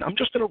of working, I'm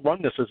just going to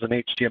run this as an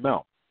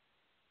HTML.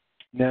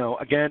 Now,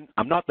 again,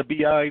 I'm not the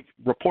BI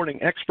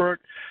reporting expert,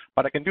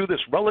 but I can do this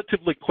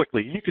relatively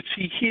quickly. You can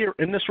see here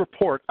in this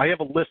report, I have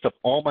a list of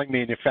all my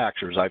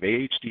manufacturers. I have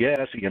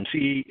AHDS,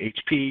 EMC,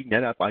 HP,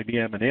 NetApp,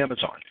 IBM, and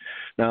Amazon.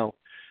 Now,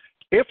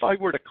 if I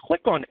were to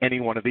click on any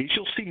one of these,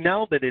 you'll see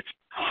now that it's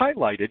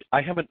highlighted,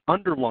 I have an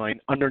underline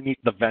underneath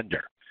the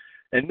vendor.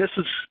 And this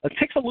is, it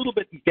takes a little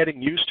bit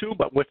getting used to,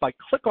 but if I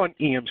click on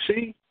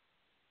EMC,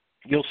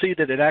 you'll see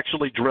that it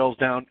actually drills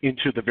down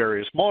into the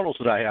various models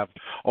that I have,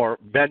 or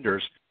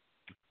vendors.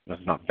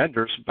 Not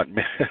vendors, but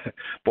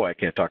boy, I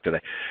can't talk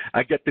today.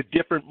 I get the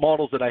different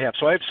models that I have.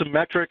 So I have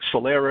Symmetric,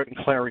 Solera, and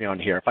Clarion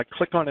here. If I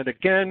click on it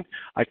again,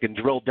 I can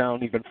drill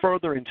down even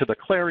further into the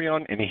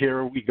Clarion, and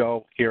here we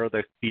go. Here are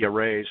the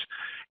arrays.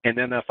 And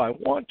then if I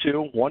want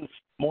to, one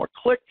more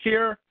click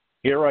here,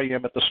 here I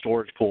am at the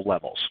storage pool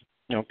levels.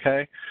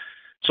 Okay?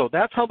 So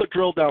that's how the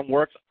drill down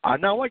works.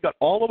 Now I got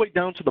all the way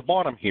down to the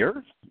bottom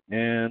here,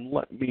 and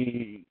let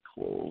me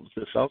close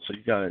this out so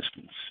you guys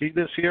can see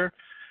this here.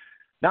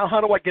 Now,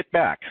 how do I get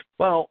back?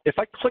 Well, if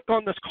I click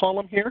on this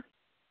column here,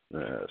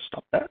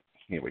 stop that.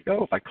 Here we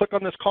go. If I click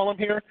on this column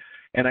here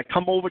and I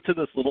come over to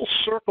this little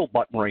circle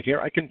button right here,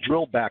 I can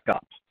drill back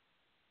up.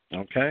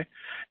 Okay.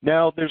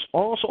 Now, there's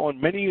also on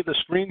many of the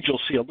screens,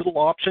 you'll see a little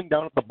option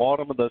down at the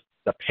bottom of the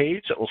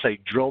page that will say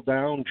drill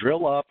down,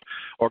 drill up,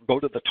 or go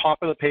to the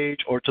top of the page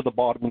or to the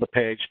bottom of the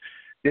page.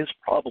 There's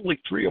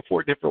probably 3 or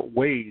 4 different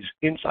ways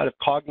inside of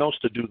Cognos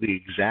to do the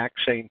exact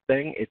same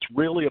thing. It's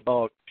really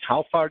about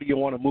how far do you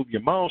want to move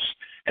your mouse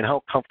and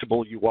how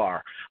comfortable you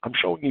are. I'm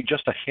showing you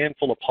just a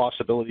handful of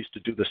possibilities to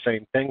do the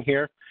same thing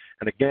here.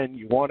 And again,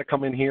 you want to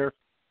come in here.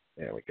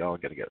 There we go.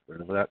 I'm going to get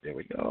rid of that. There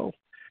we go.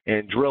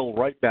 And drill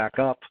right back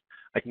up.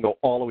 I can go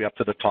all the way up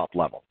to the top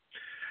level.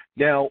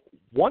 Now,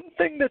 one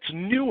thing that's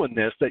new in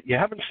this that you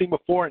haven't seen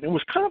before, and it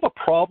was kind of a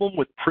problem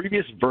with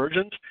previous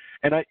versions,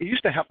 and it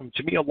used to happen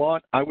to me a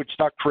lot. I would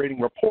start creating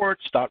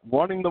reports, start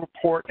running the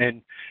report,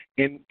 and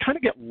kind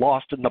of get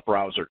lost in the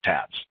browser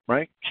tabs,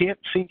 right? Can't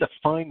seem to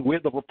find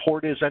where the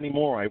report is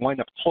anymore. I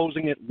wind up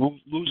closing it,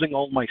 losing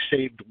all my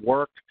saved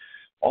work.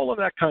 all of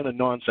that kind of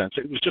nonsense.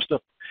 It was just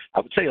I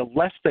would say, a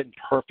less than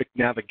perfect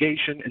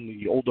navigation in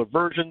the older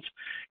versions.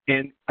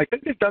 And I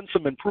think they've done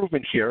some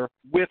improvement here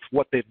with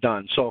what they've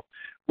done. So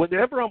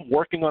whenever I'm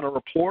working on a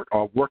report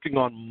or working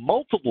on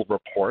multiple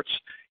reports,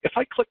 if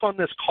I click on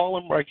this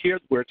column right here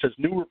where it says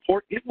New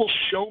Report, it will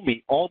show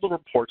me all the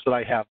reports that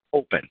I have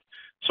open.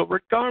 So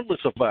regardless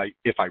of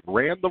if I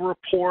ran the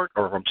report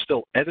or if I'm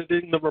still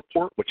editing the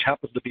report, which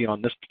happens to be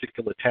on this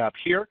particular tab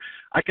here,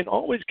 I can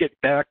always get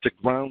back to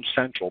Ground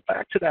Central,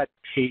 back to that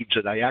page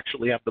that I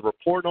actually have the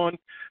report on,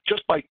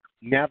 just by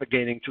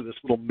navigating through this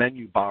little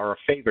menu bar or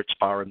favorites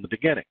bar in the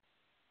beginning.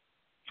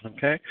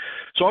 Okay,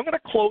 so I'm going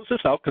to close this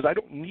out because I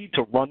don't need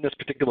to run this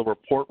particular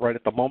report right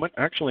at the moment.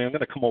 Actually, I'm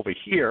going to come over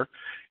here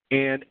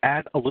and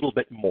add a little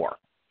bit more.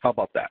 How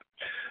about that?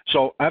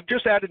 So I've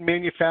just added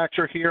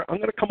manufacturer here. I'm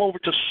going to come over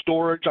to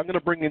storage. I'm going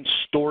to bring in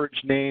storage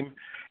name.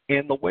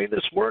 And the way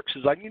this works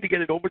is I need to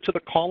get it over to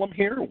the column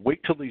here. Wait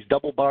till these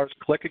double bars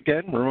click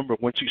again. Remember,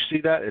 once you see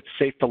that, it's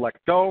safe to let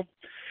go.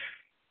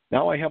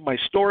 Now I have my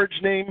storage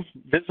name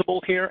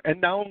visible here, and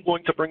now I'm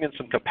going to bring in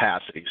some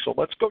capacity. So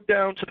let's go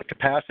down to the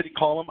capacity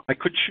column. I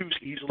could choose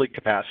easily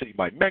capacity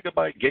by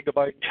megabyte,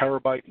 gigabyte,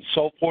 terabyte, and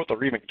so forth,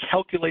 or even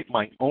calculate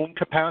my own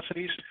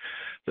capacities.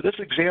 For this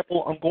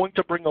example, I'm going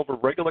to bring over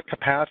regular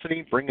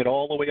capacity, bring it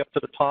all the way up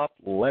to the top,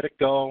 let it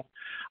go.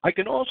 I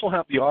can also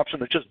have the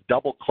option of just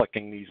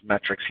double-clicking these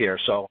metrics here.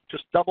 So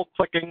just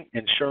double-clicking,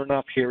 and sure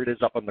enough, here it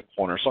is up in the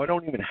corner. So I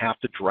don't even have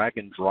to drag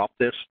and drop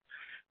this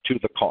to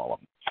the column.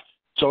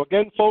 So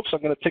again, folks,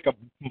 I'm going to take a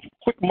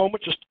quick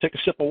moment just to take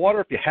a sip of water.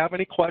 If you have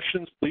any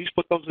questions, please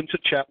put those into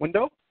the chat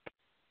window.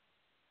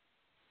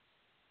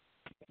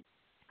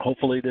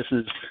 Hopefully this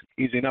is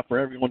easy enough for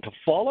everyone to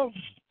follow.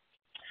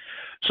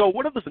 So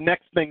what are the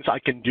next things I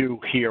can do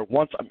here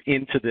once I'm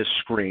into this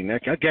screen?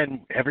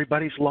 Again,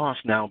 everybody's lost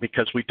now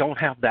because we don't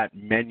have that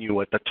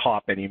menu at the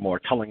top anymore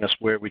telling us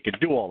where we can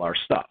do all our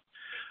stuff.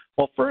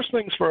 Well, first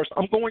things first,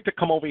 I'm going to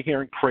come over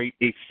here and create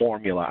a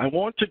formula. I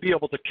want to be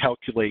able to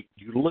calculate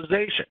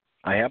utilization.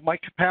 I have my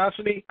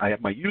capacity, I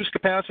have my used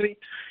capacity.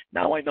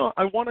 Now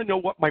I want to know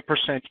what my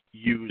percent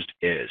used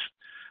is.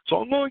 So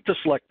I'm going to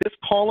select this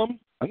column.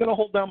 I'm going to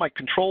hold down my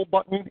control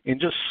button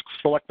and just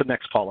select the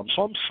next column.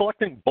 So I'm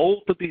selecting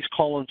both of these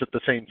columns at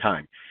the same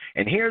time.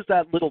 And here's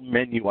that little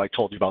menu I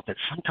told you about that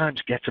sometimes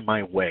gets in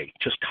my way,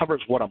 just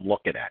covers what I'm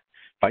looking at.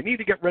 If I need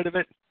to get rid of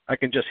it, I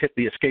can just hit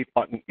the escape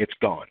button, it's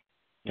gone.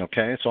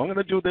 Okay, so I'm going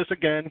to do this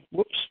again.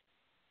 Whoops.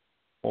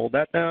 Hold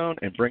that down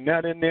and bring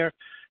that in there.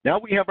 Now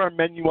we have our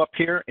menu up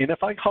here, and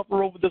if I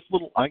hover over this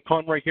little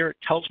icon right here, it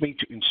tells me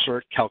to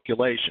insert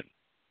calculation.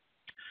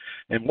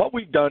 And what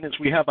we've done is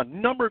we have a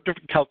number of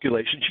different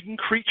calculations. You can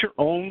create your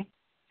own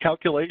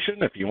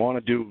calculation if you want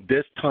to do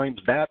this times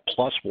that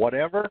plus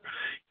whatever.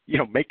 You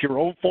know, make your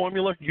own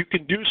formula. You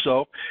can do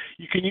so.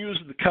 You can use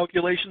the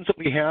calculations that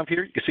we have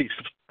here. You can see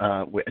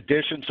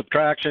addition,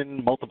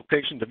 subtraction,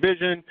 multiplication,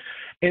 division,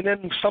 and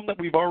then some that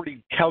we've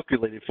already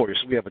calculated for you.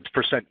 So we have a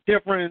percent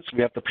difference.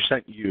 We have the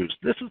percent used.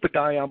 This is the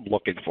guy I'm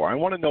looking for. I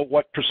want to know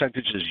what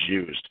percentage is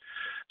used.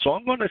 So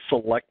I'm going to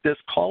select this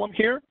column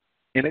here,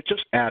 and it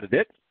just added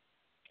it.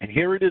 And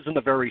here it is in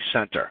the very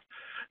center.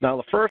 Now,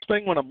 the first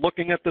thing when I'm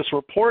looking at this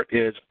report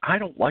is I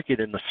don't like it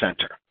in the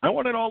center. I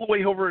want it all the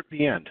way over at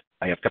the end.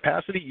 I have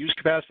capacity, use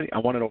capacity, I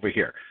want it over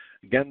here.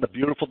 Again, the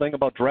beautiful thing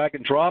about drag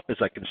and drop is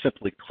I can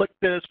simply click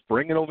this,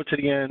 bring it over to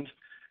the end,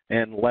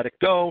 and let it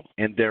go,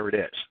 and there it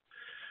is.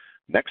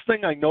 Next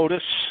thing I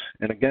notice,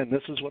 and again,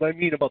 this is what I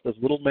mean about this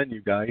little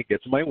menu guy, it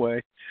gets in my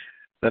way.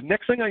 The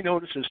next thing I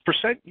notice is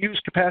percent use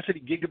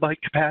capacity,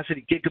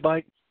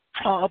 gigabyte,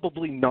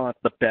 probably not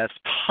the best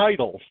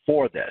title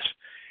for this.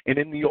 And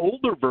in the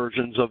older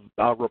versions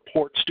of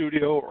Report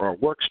Studio or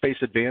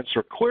Workspace Advanced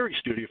or Query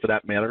Studio for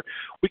that matter,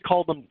 we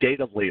call them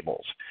data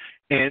labels.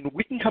 And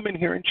we can come in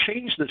here and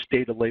change this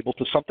data label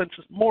to something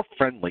that's more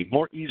friendly,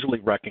 more easily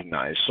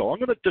recognized. So I'm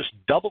going to just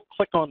double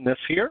click on this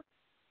here.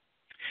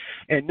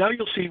 And now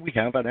you'll see we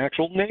have an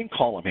actual name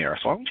column here.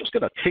 So I'm just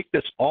going to take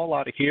this all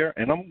out of here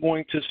and I'm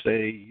going to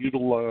say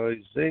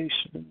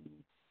utilization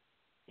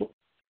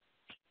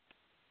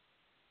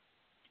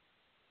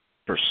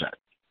percent.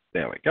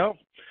 There we go.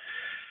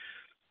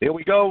 There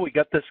we go. We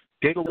got this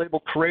data label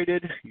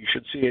created. You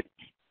should see it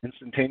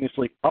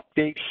instantaneously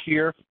update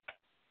here.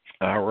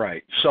 All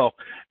right. So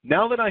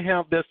now that I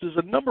have this, there's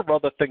a number of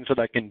other things that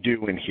I can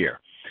do in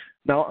here.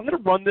 Now I'm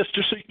going to run this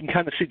just so you can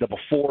kind of see the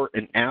before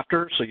and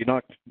after, so you're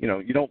not,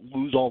 you don't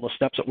lose all the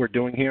steps that we're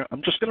doing here.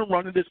 I'm just going to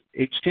run it as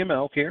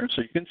HTML here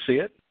so you can see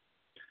it.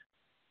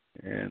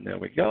 And there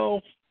we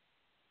go.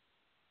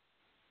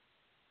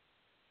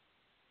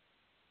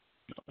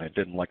 I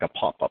didn't like a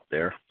pop-up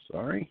there.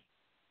 Sorry.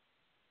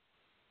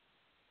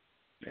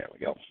 There we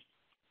go.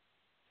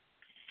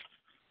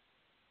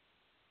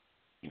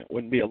 It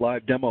wouldn't be a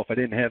live demo if I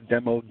didn't have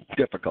demo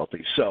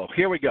difficulties. So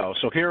here we go.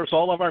 So here's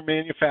all of our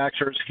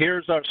manufacturers.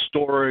 Here's our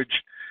storage.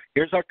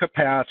 Here's our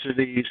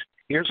capacities.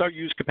 Here's our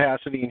use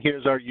capacity. And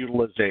here's our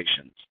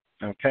utilizations.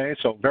 Okay,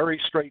 so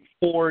very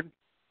straightforward.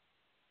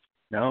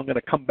 Now I'm going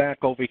to come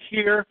back over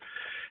here.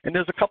 And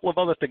there's a couple of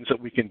other things that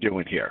we can do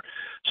in here.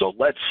 So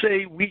let's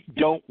say we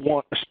don't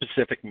want a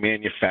specific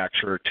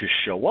manufacturer to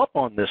show up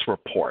on this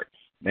report.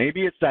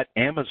 Maybe it's that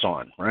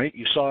Amazon, right?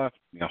 You saw,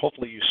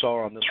 hopefully you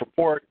saw on this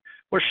report,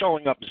 we're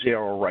showing up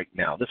 0 right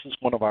now. This is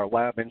one of our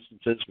lab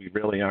instances. We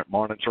really aren't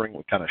monitoring.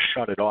 We kind of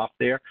shut it off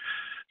there.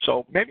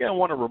 So maybe I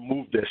want to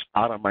remove this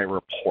out of my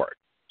report.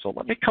 So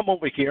let me come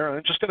over here, and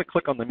I'm just going to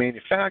click on the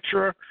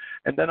manufacturer,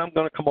 and then I'm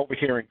going to come over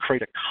here and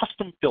create a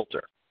custom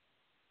filter.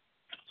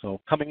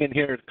 So coming in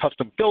here to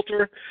custom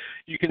filter,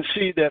 you can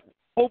see that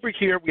over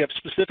here we have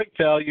specific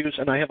values,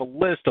 and I have a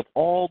list of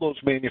all those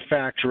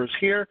manufacturers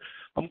here.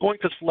 I'm going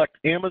to select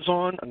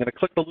Amazon. I'm going to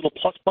click the little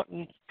plus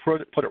button,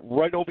 put it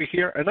right over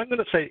here, and I'm going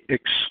to say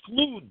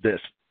exclude this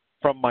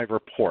from my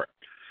report.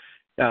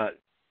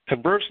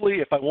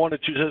 Conversely, if I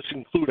wanted to just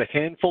include a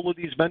handful of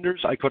these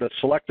vendors, I could have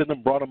selected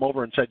them, brought them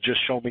over, and said,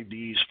 just show me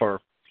these for,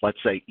 let's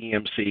say,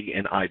 EMC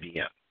and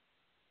IBM.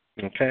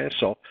 Okay,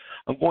 so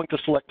I'm going to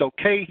select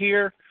OK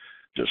here.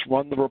 Just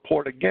run the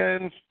report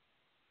again.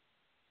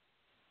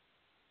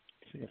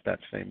 See if that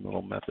same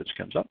little message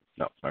comes up.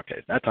 No,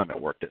 okay, that time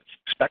it worked as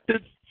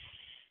expected.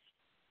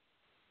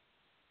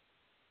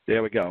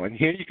 There we go. And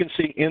here you can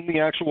see in the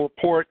actual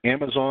report,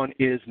 Amazon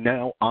is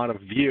now out of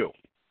view.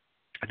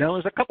 Now,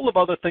 there's a couple of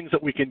other things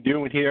that we can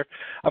do in here.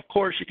 Of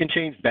course, you can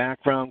change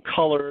background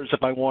colors.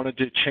 If I wanted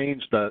to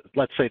change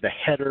let's say, the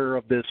header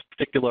of this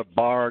particular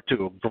bar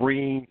to a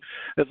green,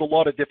 there's a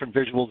lot of different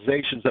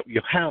visualizations that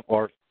you have,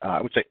 or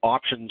I would say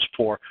options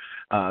for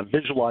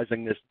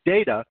visualizing this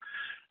data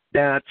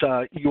that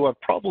you are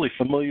probably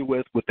familiar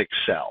with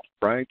Excel,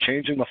 right?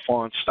 Changing the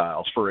font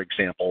styles, for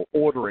example,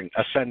 ordering,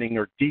 ascending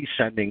or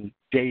descending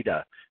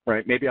data,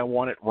 right? Maybe I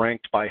want it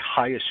ranked by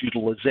highest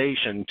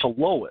utilization to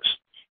lowest.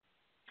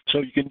 So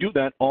you can do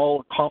that,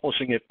 all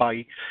accomplishing it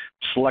by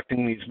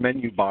selecting these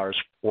menu bars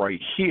right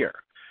here.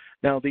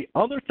 Now, the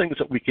other things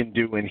that we can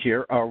do in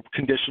here are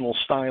conditional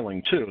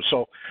styling too.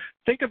 So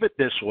think of it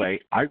this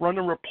way. I run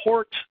a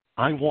report.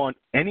 I want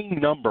any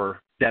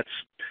number that's,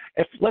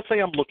 let's say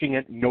I'm looking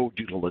at node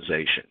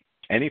utilization.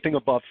 Anything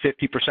above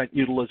 50%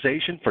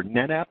 utilization for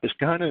NetApp is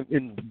kind of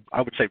in,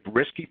 I would say,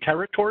 risky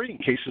territory in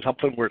case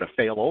something were to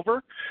fail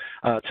over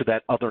to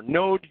that other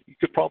node. You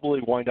could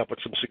probably wind up with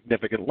some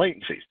significant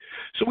latencies.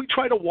 So we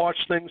try to watch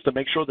things to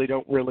make sure they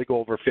don't really go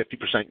over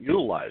 50%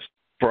 utilized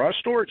for our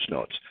storage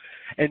nodes.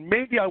 And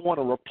maybe I want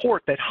a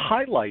report that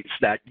highlights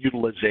that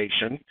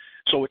utilization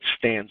so it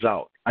stands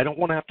out. I don't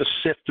want to have to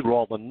sift through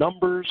all the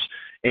numbers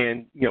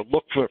and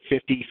look for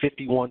 50,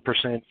 51%,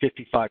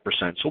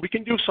 55%. So we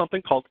can do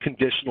something called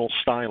conditional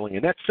styling,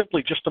 and that's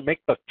simply just to make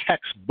the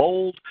text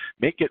bold,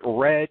 make it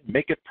red,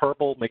 make it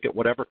purple, make it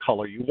whatever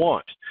color you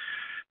want.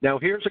 Now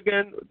here's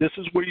again, this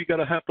is where you're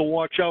going to have to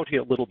watch out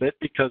here a little bit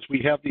because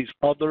we have these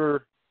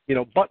other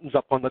buttons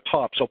up on the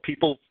top. So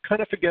people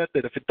kind of forget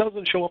that if it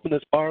doesn't show up in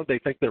this bar, they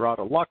think they're out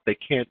of luck. They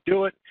can't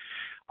do it.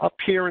 Up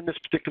here in this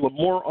particular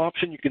more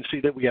option, you can see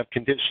that we have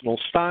conditional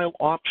style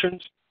options.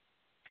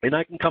 And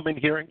I can come in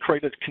here and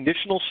create a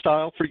conditional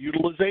style for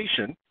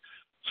utilization.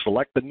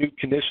 Select the new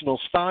conditional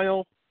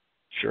style.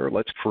 Sure,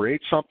 let's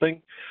create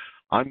something.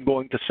 I'm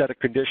going to set a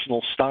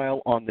conditional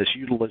style on this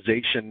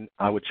utilization,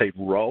 I would say,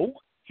 row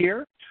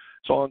here.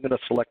 So I'm going to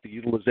select the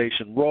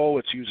utilization row.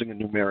 It's using a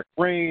numeric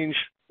range.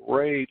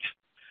 Great.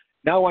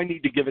 Now I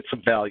need to give it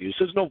some values.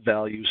 There's no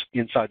values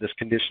inside this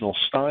conditional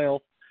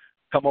style.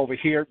 Come over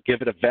here,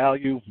 give it a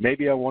value.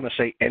 Maybe I want to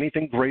say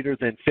anything greater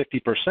than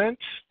 50%.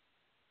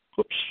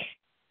 Whoops.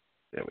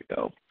 There we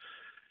go.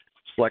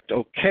 Select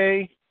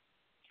OK.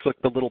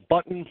 Click the little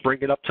button,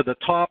 bring it up to the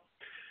top.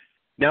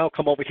 Now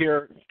come over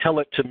here, tell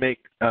it to make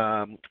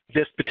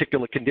this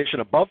particular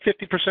condition above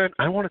 50%.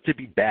 I want it to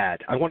be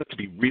bad. I want it to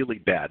be really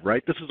bad,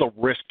 right? This is a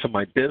risk to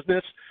my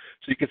business.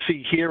 So you can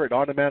see here it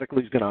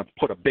automatically is going to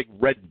put a big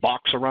red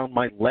box around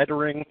my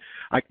lettering.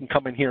 I can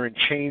come in here and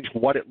change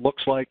what it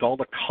looks like, all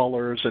the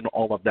colors and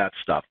all of that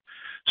stuff.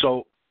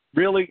 So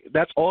really,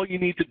 that's all you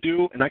need to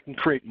do, and I can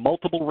create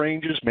multiple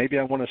ranges. Maybe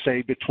I want to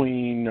say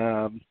between,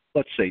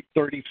 let's say,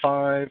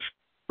 35%.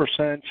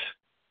 There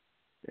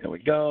we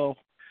go.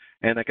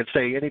 And I can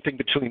say anything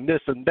between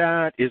this and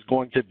that is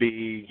going to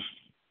be,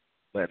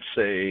 let's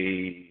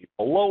say,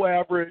 below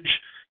average,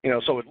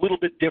 so a little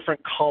bit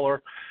different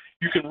color.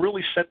 You can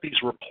really set these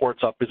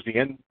reports up as the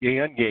end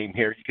game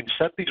here. You can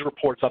set these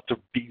reports up to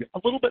be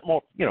a little bit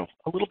more,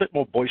 a little bit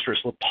more boisterous.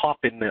 They'll pop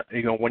in the,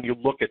 when you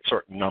look at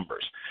certain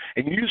numbers.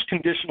 And use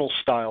conditional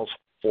styles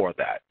for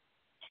that.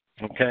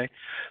 Okay,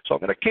 so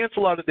I'm going to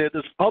cancel out of there.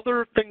 There's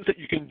other things that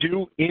you can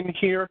do in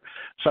here,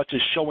 such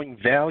as showing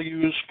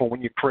values for when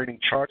you're creating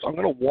charts. I'm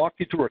going to walk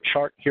you through a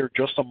chart here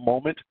just a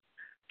moment.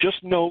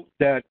 Just note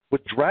that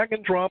with drag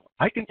and drop,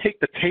 I can take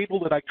the table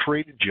that I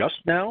created just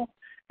now,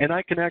 and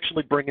I can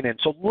actually bring it in.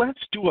 So let's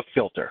do a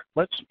filter.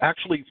 Let's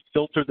actually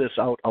filter this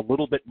out a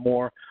little bit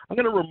more. I'm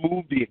going to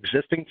remove the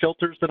existing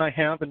filters that I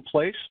have in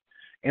place,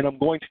 and I'm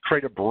going to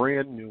create a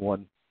brand new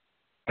one.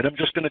 And I'm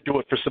just going to do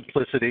it for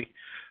simplicity.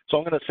 So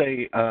I'm going to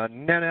say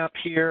NetApp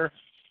here,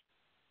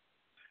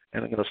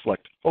 and I'm going to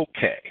select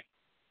OK.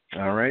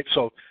 All right,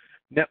 so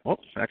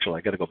Actually,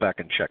 I got to go back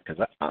and check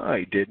because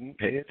I didn't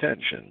pay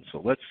attention.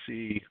 So let's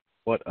see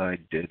what I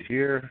did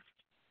here.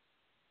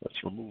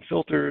 Let's remove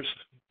filters.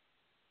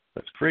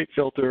 Let's create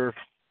filter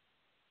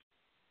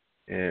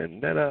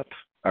and NetApp.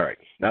 All right,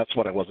 that's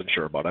what I wasn't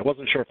sure about. I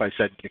wasn't sure if I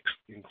said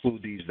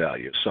include these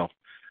values. So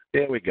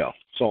there we go.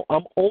 So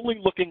I'm only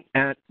looking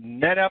at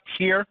NetApp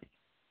here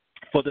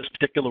for this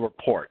particular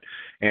report.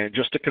 And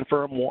just to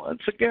confirm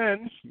once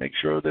again, make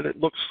sure that it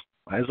looks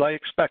as I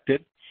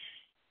expected.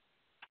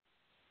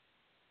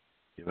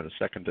 Give it a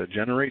second to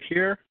generate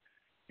here.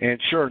 And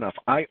sure enough,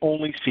 I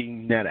only see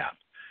NetApp.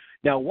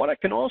 Now, what I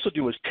can also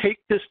do is take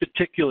this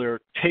particular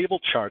table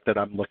chart that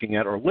I'm looking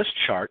at, or list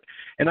chart,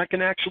 and I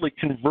can actually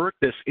convert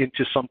this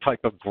into some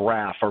type of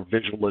graph or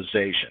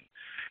visualization.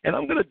 And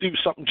I'm going to do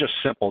something just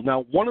simple.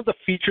 Now, one of the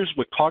features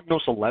with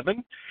Cognos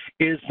 11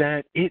 is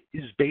that it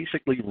is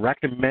basically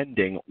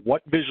recommending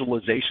what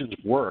visualizations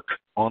work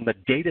on the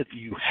data that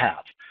you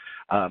have.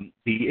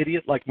 The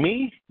idiot like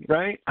me,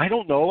 right? I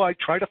don't know. I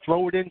try to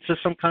throw it into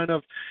some kind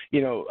of,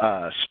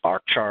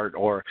 spark chart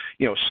or,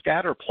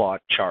 scatter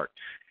plot chart.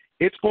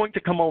 It's going to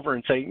come over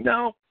and say,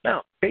 no,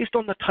 based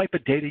on the type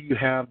of data you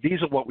have,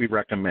 these are what we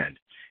recommend.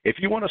 If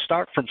you want to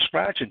start from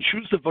scratch and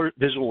choose the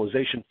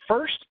visualization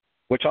first,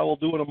 which I will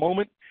do in a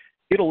moment,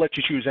 it'll let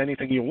you choose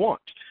anything you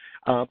want.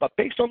 But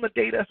based on the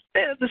data,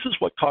 this is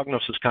what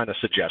Cognos is kind of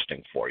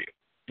suggesting for you.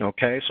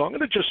 Okay, so I'm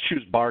going to just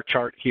choose bar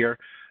chart here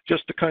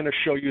just to kind of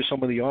show you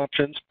some of the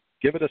options.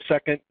 Give it a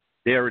second.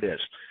 There it is.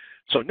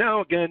 So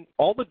now, again,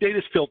 all the data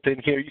is filled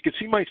in here. You can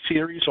see my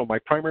series or my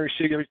primary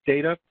series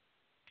data.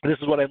 This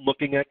is what I'm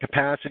looking at: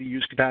 capacity,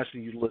 use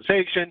capacity,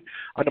 utilization.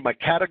 Under my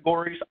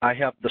categories, I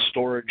have the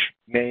storage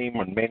name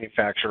and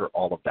manufacturer,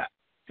 all of that.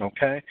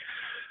 Okay.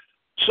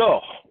 So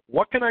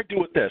what can I do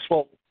with this?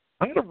 Well,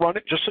 I'm going to run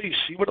it just so you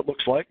see what it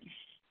looks like.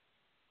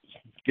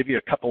 Give you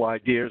a couple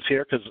ideas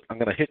here because I'm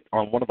going to hit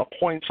on one of the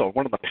points or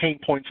one of the pain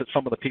points that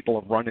some of the people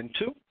have run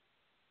into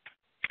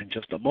in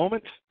just a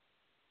moment.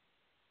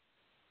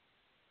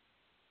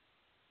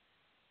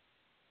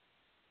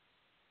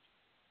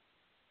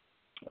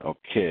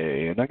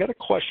 Okay, and I got a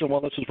question while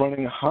this is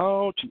running: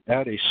 how to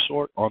add a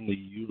sort on the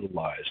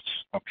utilized.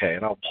 Okay,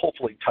 and I'll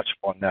hopefully touch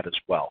upon that as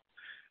well.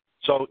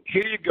 So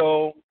here you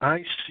go.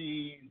 I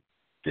see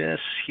this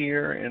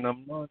here, and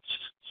I'm not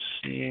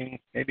seeing,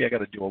 maybe I got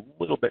to do a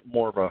little bit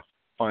more of a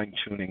fine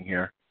tuning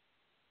here.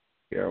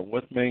 Bear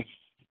with me.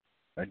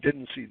 I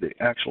didn't see the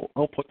actual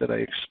output that I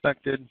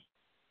expected.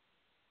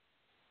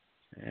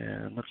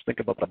 And let's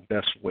think about the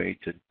best way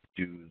to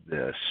do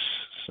this.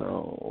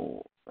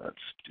 So let's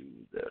do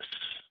this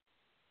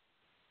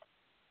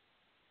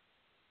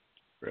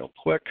real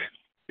quick,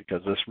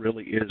 because this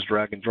really is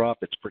drag and drop.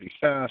 It's pretty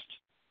fast.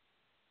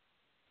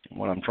 And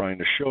what I'm trying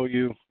to show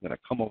you, I'm going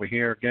to come over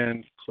here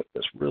again, click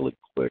this really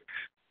quick.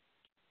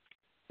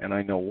 And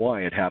I know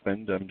why it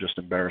happened. I'm just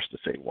embarrassed to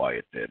say why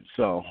it did.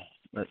 So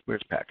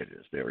where's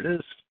packages? There it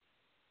is.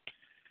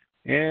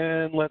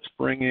 And let's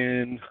bring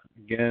in,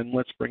 again,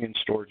 let's bring in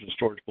storage and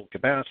storage pool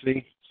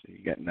capacity. So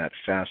you're getting that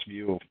fast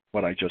view of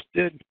what I just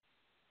did.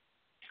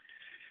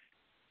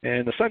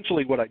 And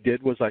essentially what I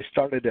did was I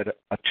started at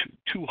a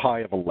too high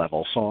of a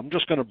level. So I'm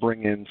just going to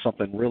bring in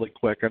something really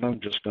quick, and I'm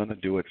just going to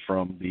do it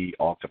from the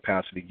all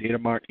capacity data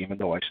mart, even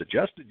though I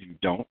suggested you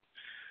don't.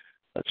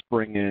 Let's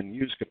bring in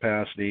use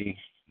capacity,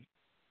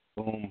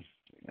 boom,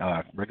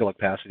 regular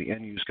capacity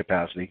and use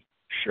capacity.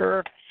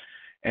 Sure.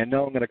 And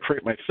now I'm going to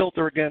create my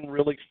filter again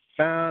really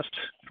fast,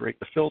 create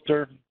the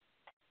filter.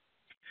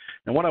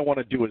 And what I want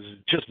to do is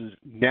just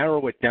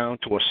narrow it down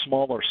to a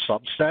smaller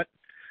subset.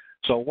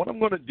 So what I'm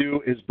going to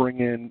do is bring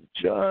in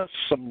just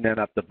some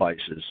NetApp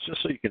devices,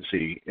 just so you can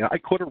see. I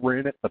could have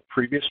ran it the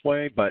previous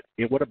way, but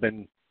it would have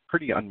been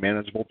pretty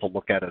unmanageable to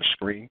look at a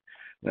screen.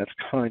 And that's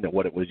kind of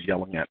what it was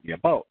yelling at me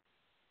about.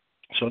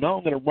 So now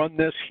I'm going to run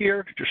this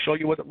here to show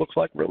you what it looks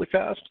like really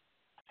fast.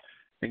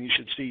 And you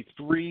should see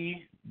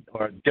 3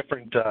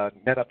 different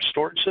NetApp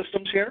storage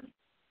systems here.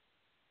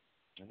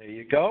 And there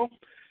you go.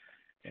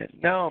 And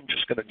now I'm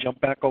just going to jump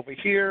back over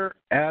here,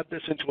 add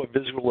this into a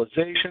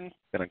visualization.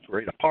 I'm going to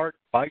create a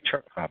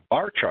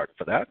bar chart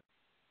for that.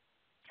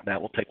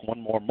 That will take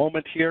one more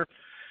moment here.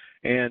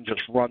 And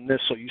just run this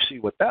so you see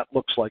what that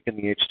looks like in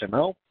the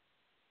HTML.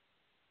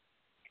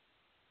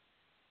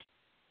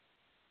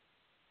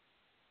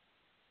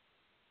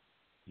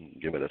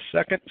 Give it a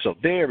second. So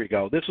there we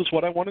go. This is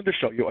what I wanted to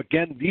show you.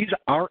 Again, these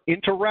are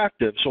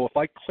interactive. So if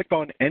I click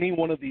on any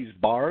one of these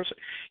bars,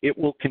 it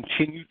will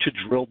continue to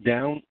drill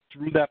down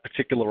through that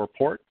particular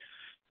report.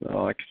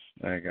 I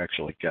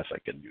actually guess I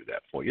can do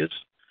that for you.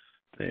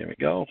 There we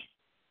go.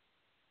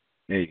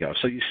 There you go.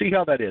 So you see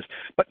how that is.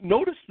 But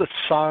notice the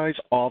size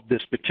of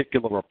this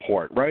particular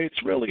report, right?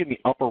 It's really in the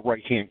upper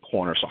right-hand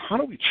corner. So how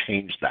do we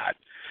change that?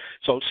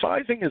 So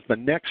sizing is the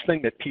next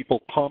thing that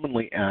people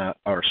commonly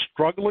are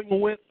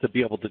struggling with to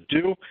be able to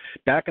do.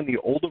 Back in the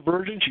older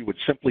versions, you would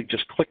simply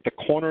just click the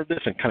corner of this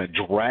and kind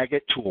of drag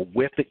it to a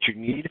width that you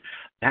need.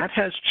 That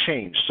has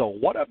changed. So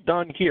what I've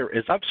done here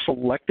is I've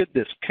selected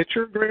this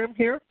pictogram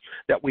here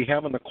that we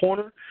have in the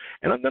corner,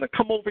 and I'm going to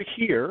come over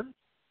here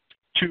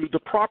to the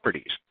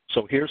properties.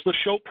 So here's the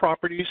show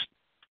properties.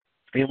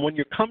 And when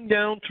you come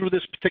down through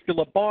this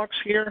particular box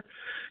here,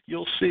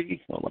 you'll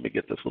see, well, let me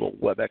get this little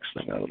WebEx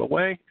thing out of the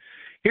way.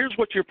 Here's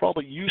what you're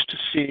probably used to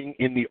seeing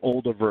in the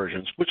older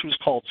versions, which was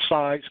called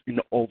size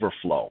and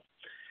overflow.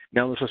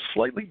 Now, there's a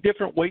slightly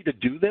different way to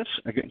do this.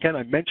 Again,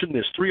 I mentioned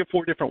there's 3 or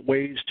 4 different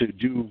ways to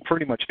do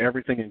pretty much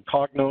everything in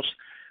Cognos.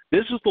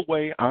 This is the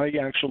way I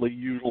actually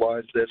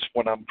utilize this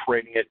when I'm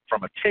creating it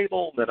from a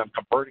table, then I'm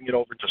converting it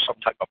over to some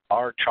type of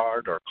bar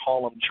chart or a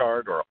column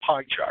chart or a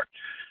pie chart.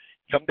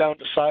 Come down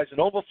to size and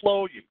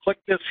overflow, you click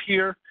this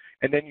here,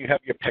 and then you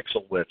have your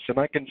pixel widths. And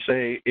I can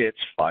say it's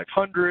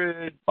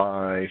 500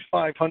 by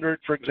 500,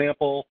 for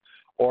example,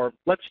 or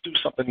let's do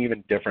something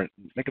even different,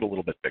 make it a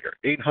little bit bigger,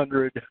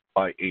 800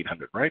 by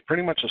 800, right?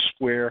 Pretty much a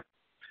square.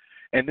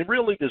 And then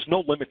really there's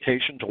no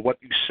limitation to what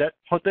you set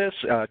for this.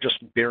 Just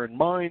bear in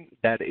mind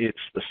that it's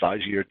the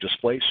size of your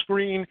display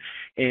screen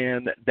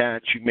and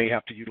that you may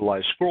have to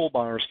utilize scroll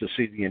bars to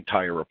see the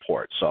entire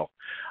report. So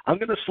I'm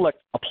going to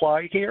select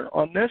apply here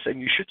on this,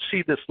 and you should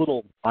see this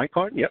little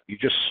icon. Yep, you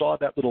just saw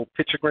that little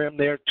pictogram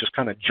there just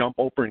kind of jump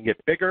over and get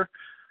bigger.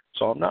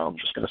 So now I'm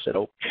just going to say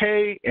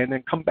OK, and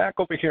then come back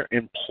over here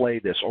and play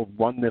this or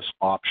run this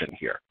option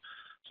here.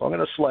 So I'm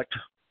going to select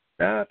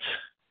that,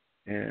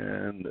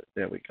 and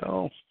there we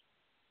go.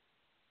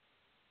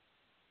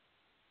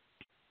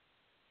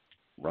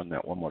 Run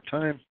that one more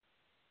time.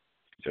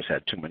 Just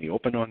had too many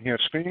open on here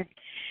screen.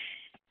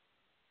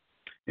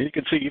 And you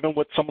can see even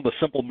with some of the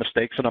simple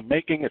mistakes that I'm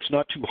making, it's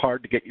not too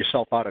hard to get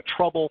yourself out of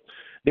trouble.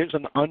 There's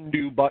an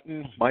undo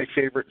button, my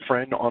favorite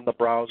friend on the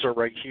browser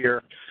right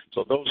here.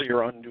 So those are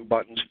your undo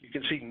buttons. You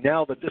can see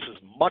now that this is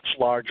much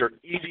larger,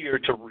 easier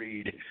to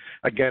read.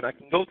 Again, I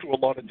can go through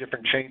a lot of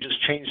different changes,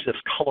 change this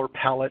color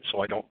palette so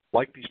I don't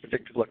like these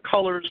particular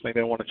colors. Maybe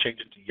I want to change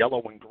it to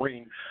yellow and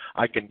green.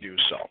 I can do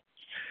so.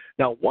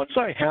 Now, once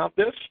I have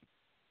this,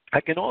 I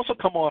can also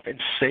come off and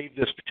save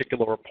this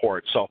particular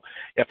report. So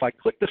if I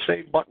click the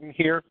Save button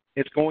here,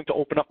 it's going to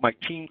open up my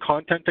team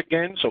content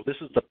again. So this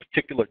is the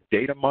particular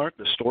data mart,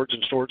 the storage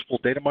and storage pool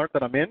data mart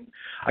that I'm in.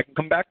 I can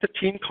come back to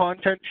team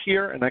content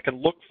here, and I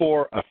can look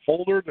for a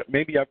folder that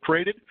maybe I've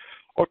created,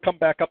 or come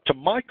back up to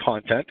my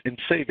content and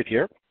save it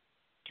here.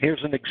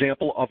 Here's an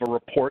example of a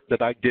report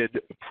that I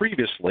did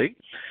previously.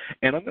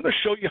 And I'm going to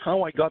show you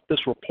how I got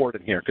this report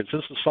in here, because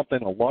this is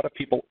something a lot of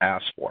people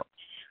ask for.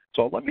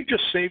 So let me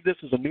just save this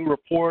as a new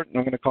report, and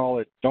I'm going to call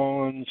it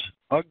Dawn's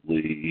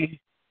Ugly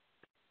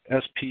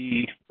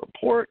SP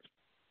Report,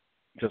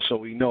 just so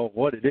we know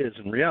what it is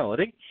in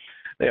reality.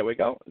 There we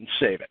go, and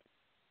save it.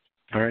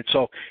 All right,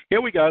 so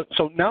here we go.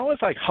 So now as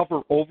I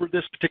hover over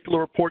this particular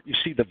report, you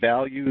see the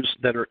values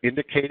that are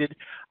indicated.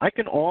 I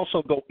can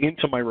also go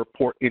into my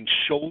report and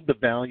show the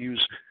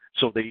values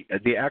so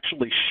they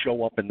actually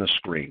show up in the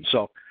screen.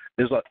 So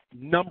there's a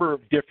number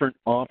of different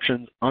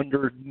options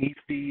underneath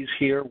these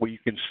here where you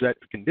can set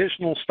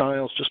conditional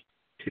styles. Just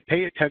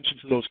pay attention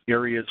to those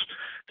areas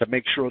to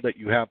make sure that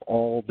you have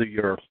all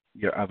your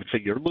I would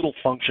say your little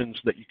functions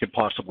that you can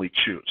possibly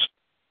choose.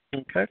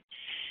 Okay.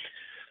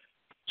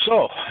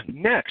 So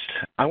next,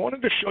 I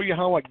wanted to show you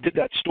how I did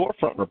that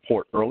storefront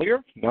report earlier,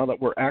 now that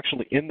we're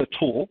actually in the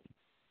tool.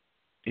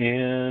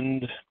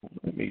 And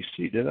let me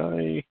see,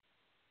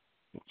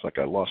 looks like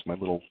I lost my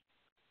little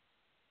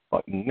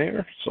button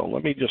there. So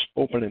let me just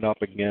open it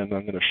up again.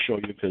 I'm going to show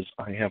you because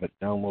I have it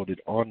downloaded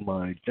on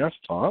my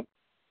desktop.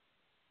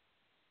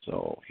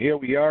 So here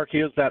we are.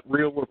 Here's that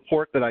real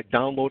report that I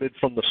downloaded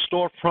from the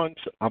storefront.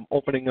 I'm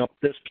opening up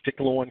this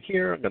particular one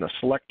here. I'm going to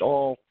select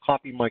all,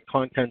 copy my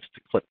contents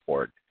to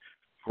clipboard.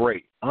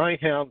 Great. I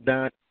have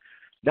that.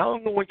 Now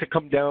I'm going to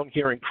come down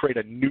here and create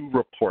a new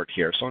report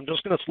here. So I'm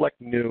just going to select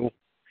new.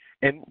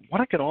 And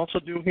what I can also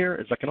do here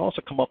is I can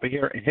also come up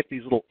here and hit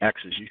these little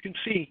X's. You can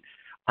see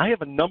I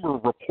have a number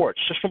of reports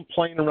just from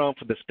playing around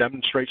for this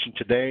demonstration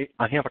today.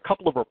 I have a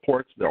couple of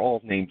reports. They're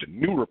all named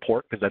new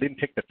report because I didn't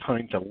take the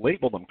time to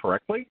label them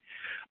correctly.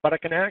 But I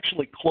can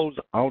actually close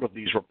out of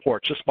these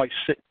reports just by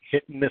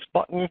hitting this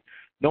button.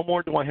 No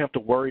more do I have to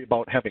worry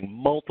about having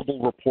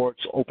multiple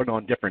reports open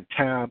on different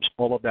tabs,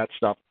 all of that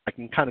stuff. I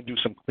can kind of do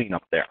some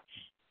cleanup there.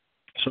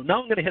 So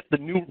now I'm going to hit the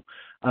new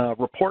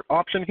report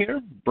option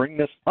here, bring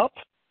this up.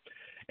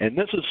 And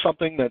this is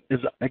something that is,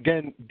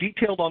 again,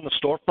 detailed on the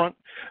storefront,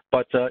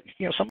 but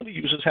some of the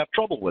users have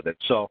trouble with it.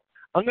 So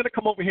I'm going to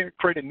come over here and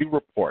create a new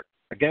report.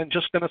 Again,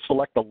 just going to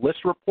select the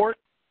list report.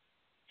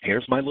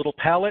 Here's my little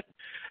palette.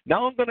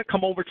 Now I'm going to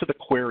come over to the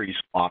queries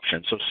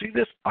option. So see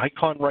this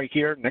icon right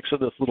here next to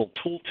this little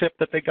tooltip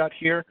that they got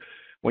here?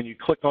 When you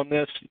click on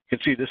this, you can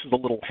see this is a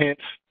little hint.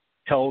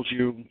 Tells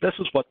you this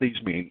is what these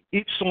mean.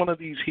 Each one of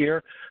these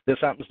here, this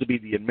happens to be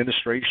the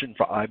administration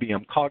for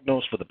IBM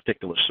Cognos for the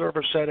particular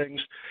server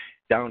settings.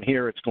 Down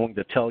here, it's going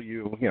to tell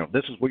you,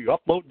 this is where you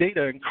upload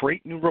data and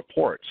create new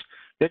reports.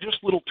 They're just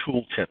little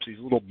tool tips, these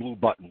little blue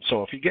buttons.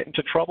 So if you get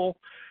into trouble,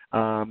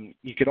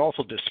 you can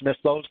also dismiss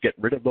those, get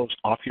rid of those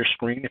off your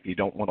screen if you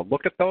don't want to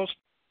look at those.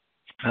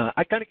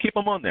 I kind of keep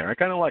them on there. I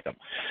kind of like them.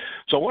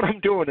 So what I'm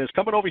doing is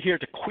coming over here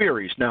to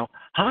queries. Now,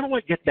 how do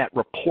I get that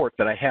report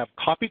that I have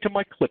copied to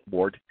my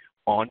clipboard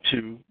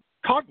onto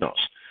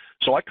Cognos.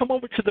 So I come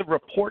over to the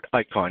report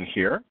icon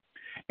here,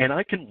 and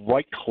I can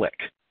right-click.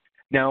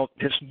 Now,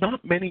 there's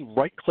not many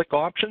right-click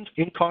options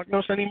in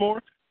Cognos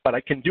anymore, but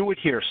I can do it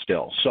here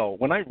still. So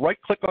when I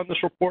right-click on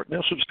this report, and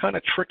this was kind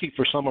of tricky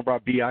for some of our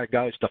BI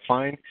guys to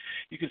find,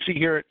 you can see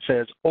here it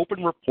says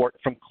Open Report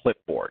from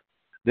Clipboard.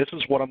 This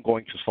is what I'm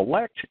going to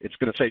select. It's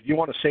going to say, do you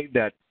want to save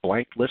that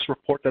blank list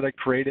report that I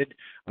created?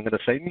 I'm going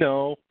to say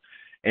no.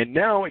 And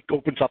now it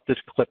opens up this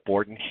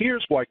clipboard, and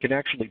here's where I can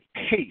actually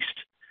paste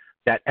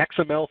that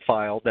XML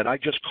file that I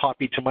just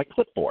copied to my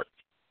clipboard.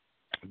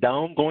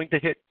 Now I'm going to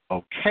hit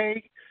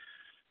OK.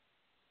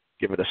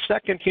 Give it a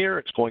second here.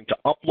 It's going to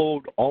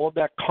upload all of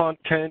that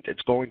content.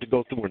 It's going to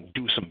go through and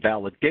do some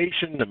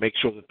validation to make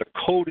sure that the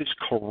code is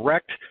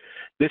correct.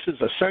 This is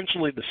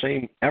essentially the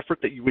same effort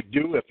that you would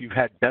do if you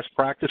had best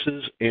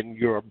practices and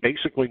you're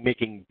basically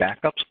making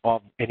backups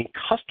of any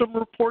custom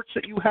reports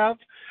that you have.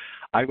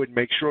 I would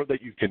make sure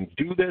that you can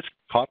do this,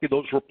 copy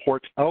those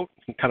reports out,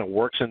 and kind of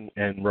works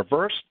in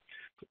reverse.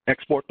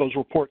 Export those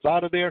reports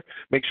out of there.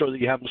 Make sure that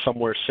you have them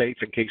somewhere safe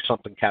in case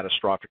something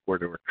catastrophic were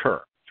to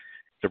occur.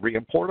 To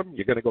re-import them,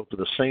 you're going to go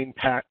through the same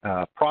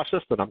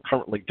process that I'm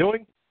currently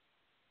doing.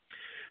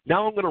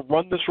 Now I'm going to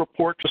run this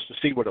report just to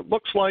see what it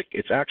looks like.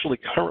 It's actually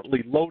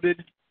currently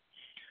loaded.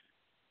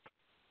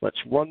 Let's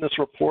run this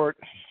report.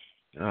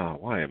 Oh,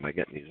 why am I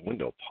getting these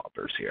window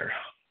poppers here?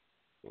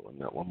 We'll run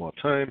that one more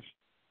time.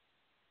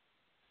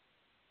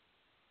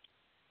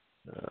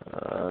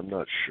 I'm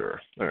not sure.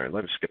 All right,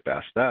 let me skip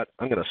past that.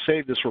 I'm going to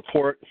save this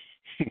report.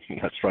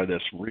 Let's try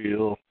this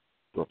real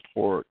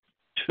report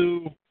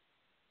 2.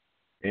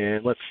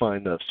 And let's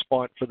find the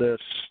spot for this.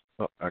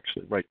 Oh,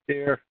 actually, right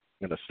there.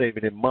 I'm going to save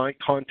it in my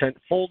content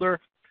folder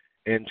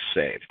and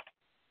save.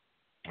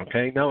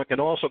 Okay, now I can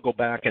also go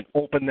back and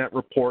open that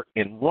report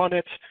and run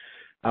it,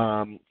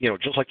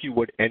 just like you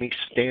would any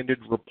standard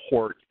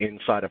report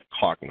inside of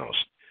Cognos.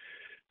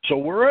 So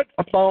we're at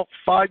about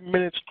 5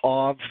 minutes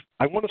of.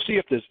 I want to see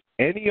if there's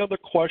any other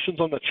questions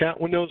on the chat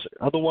windows.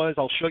 Otherwise,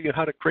 I'll show you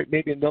how to create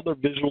maybe another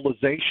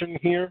visualization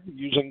here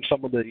using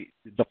some of the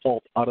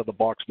default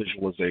out-of-the-box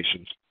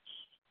visualizations.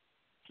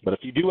 But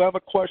if you do have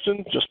a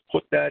question, just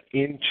put that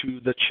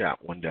into the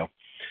chat window.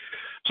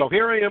 So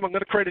here I am. I'm going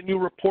to create a new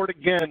report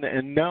again,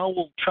 and now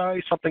we'll try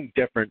something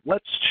different.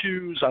 Let's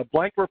choose a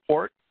blank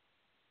report.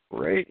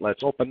 Great.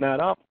 Let's open that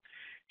up.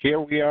 Here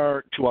we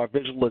are to our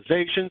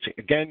visualizations.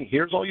 Again,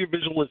 here's all your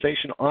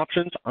visualization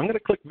options. I'm going to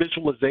click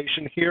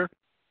visualization here.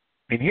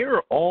 And here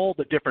are all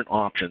the different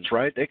options,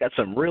 right? They got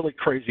some really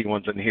crazy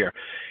ones in here.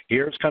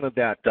 Here's kind of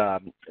that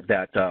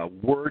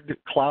word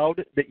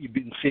cloud that you've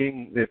been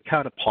seeing that's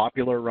kind of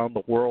popular around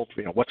the world.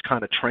 What's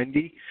kind of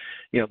trendy.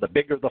 The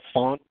bigger the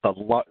font,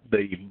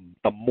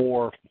 the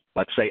more,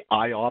 let's say,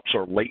 IOPS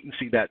or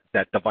latency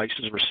that device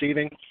is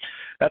receiving.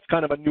 That's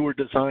kind of a newer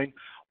design.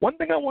 One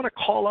thing I want to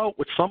call out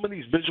with some of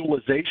these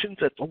visualizations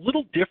that's a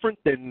little different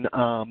than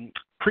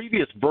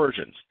previous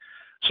versions.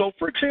 So,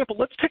 for example,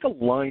 let's take a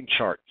line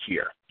chart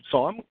here.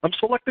 So I'm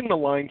selecting the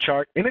line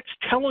chart, and it's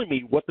telling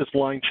me what this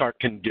line chart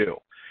can do.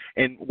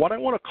 And what I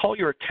want to call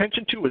your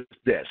attention to is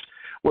this,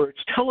 where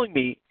it's telling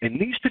me in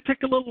these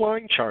particular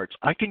line charts,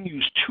 I can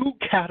use 2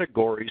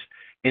 categories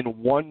in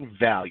one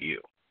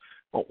value.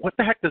 Well, what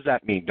the heck does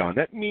that mean, Don?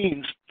 That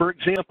means, for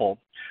example,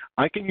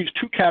 I can use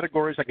 2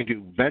 categories. I can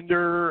do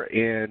vendor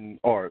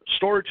or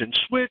storage and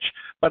switch,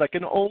 but I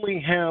can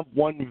only have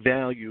one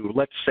value.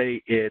 Let's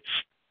say it's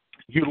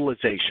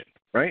utilization.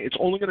 Right? It's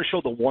only going to show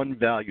the one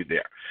value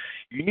there.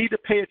 You need to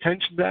pay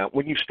attention to that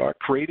when you start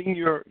creating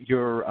your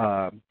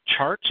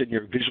charts and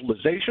your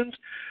visualizations,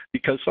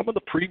 because some of the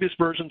previous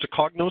versions of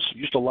Cognos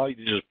used to allow you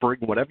to just bring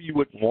whatever you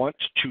would want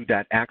to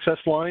that access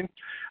line.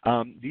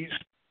 These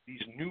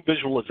new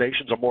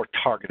visualizations are more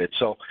targeted.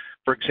 So,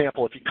 for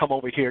example, if you come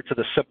over here to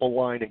the simple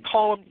line and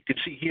column, you can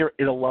see here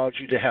it allows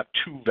you to have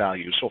 2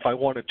 values. So if I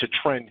wanted to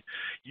trend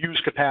use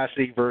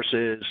capacity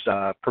versus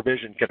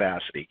provision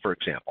capacity, for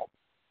example.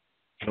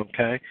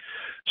 Okay,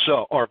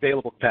 so or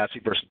available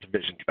capacity versus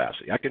provision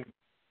capacity. I can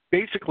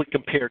basically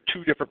compare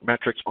 2 different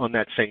metrics on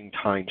that same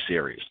time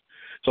series.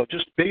 So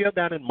just bear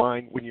that in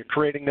mind when you're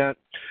creating that.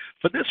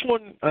 For this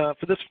one,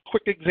 for this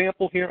quick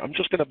example here, I'm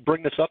just going to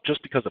bring this up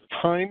just because of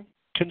time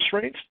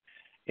constraints,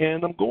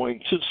 and I'm going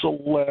to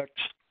select.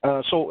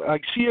 So I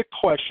see a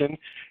question: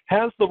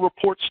 has the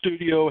Report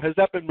Studio has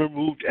that been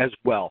removed as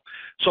well?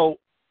 So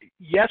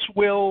yes,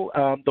 Will.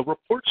 The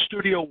Report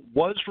Studio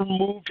was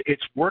removed.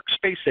 It's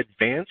Workspace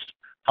Advanced.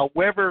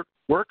 However,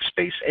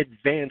 Workspace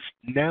Advanced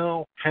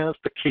now has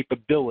the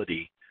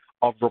capability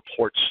of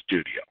Report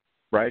Studio,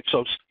 right?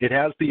 So it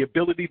has the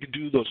ability to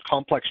do those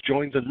complex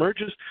joins and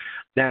merges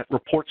that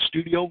Report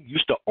Studio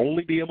used to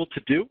only be able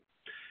to do.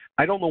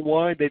 I don't know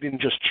why they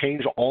didn't just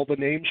change all the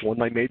names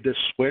when I made this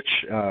switch.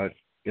 I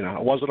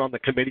wasn't on the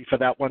committee for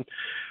that one.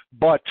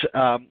 But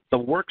the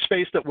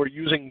workspace that we're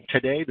using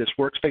today, this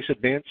Workspace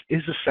Advanced,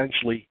 is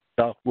essentially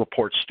the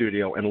Report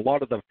Studio. And a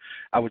lot of the,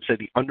 I would say,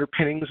 the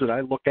underpinnings that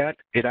I look at,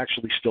 it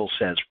actually still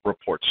says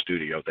Report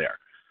Studio there.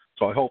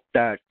 So I hope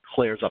that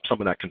clears up some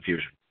of that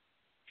confusion.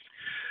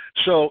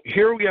 So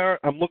here we are.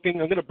 I'm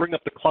going to bring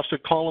up the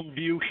clustered column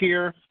view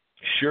here.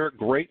 Sure,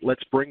 great.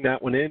 Let's bring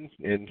that one in.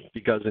 And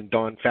because in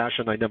Dawn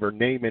fashion, I never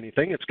name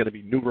anything, it's going to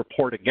be new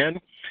report again.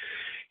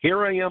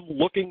 Here I am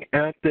looking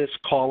at this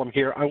column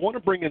here. I want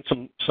to bring in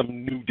some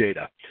new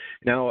data.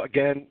 Now,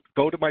 again,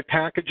 go to my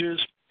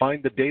packages,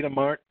 find the data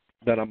mart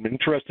that I'm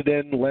interested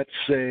in. Let's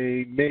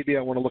say maybe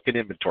I want to look at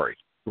inventory.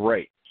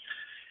 Great.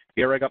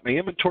 Here I got my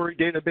inventory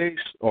database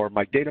or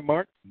my data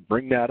mart.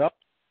 Bring that up.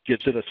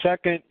 Gives it a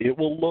second. It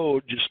will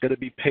load. Just got to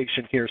be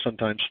patient here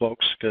sometimes,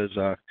 folks,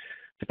 because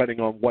depending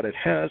on what it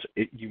has,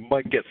 you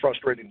might get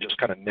frustrated and just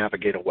kind of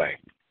navigate away.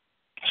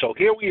 So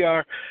here we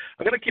are.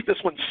 I'm going to keep this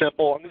one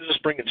simple. I'm going to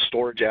just bring in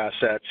storage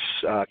assets,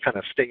 kind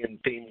of stay in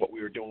theme what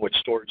we were doing with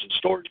storage and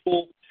storage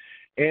pool.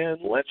 And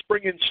let's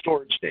bring in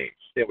storage name.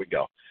 There we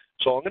go.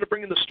 So I'm going to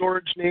bring in the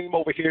storage name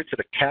over here to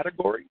the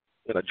category.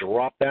 I'm going to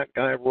drop that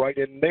guy right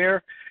in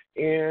there.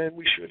 And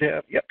we should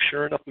have, yep,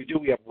 sure enough, we do.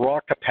 We have raw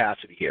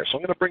capacity here. So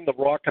I'm going to bring the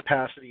raw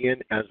capacity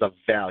in as a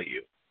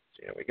value.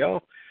 There we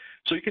go.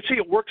 So you can see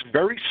it works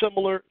very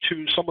similar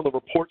to some of the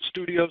report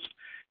studios.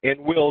 And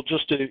we'll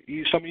just to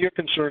ease some of your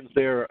concerns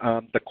there,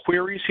 the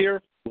queries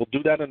here, we'll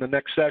do that in the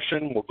next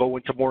session. We'll go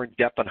into more in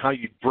depth on how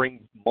you bring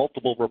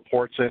multiple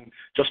reports in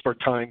just for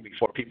time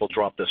before people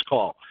drop this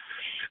call.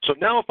 So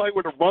now if I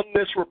were to run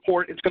this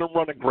report, it's going to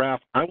run a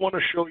graph. I want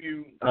to show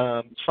you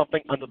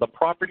something under the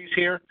properties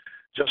here,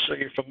 just so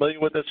you're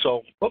familiar with it.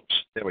 So, oops,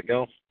 there we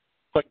go.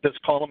 Click this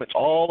column. It's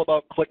all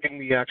about clicking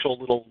the actual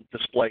little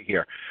display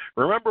here.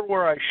 Remember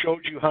where I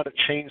showed you how to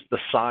change the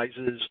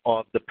sizes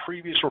of the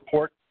previous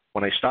report?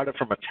 When I started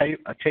from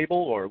a table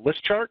or a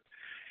list chart,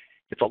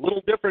 it's a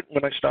little different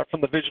when I start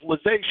from the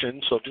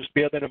visualization, so just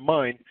bear that in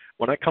mind.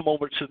 When I come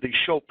over to the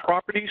show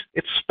properties,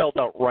 it's spelled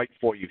out right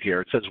for you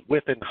here. It says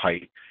width and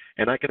height,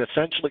 and I can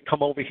essentially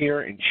come over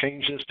here and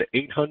change this to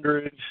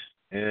 800,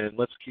 and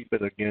let's keep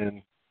it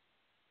again,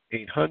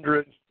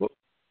 800. Whoop.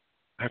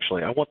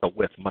 Actually, I want the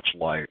width much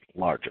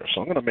larger, so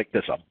I'm going to make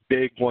this a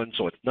big one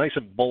so it's nice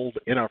and bold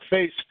in our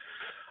face.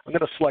 I'm going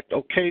to select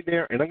OK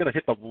there, and I'm going to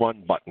hit the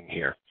Run button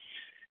here.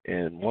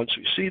 And once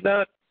we see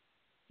that,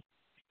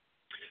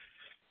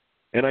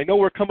 and I know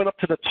we're coming up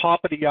to the top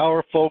of the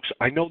hour, folks.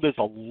 I know there's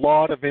a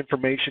lot of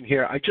information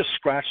here. I just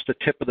scratched the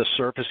tip of the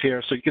surface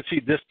here. So you can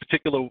see this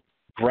particular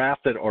graph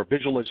or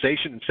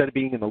visualization, instead of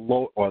being in the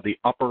low or the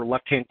upper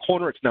left-hand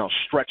corner, it's now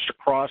stretched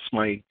across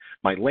my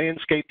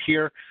landscape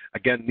here.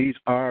 Again, these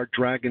are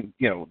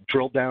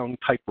drill down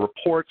type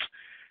reports.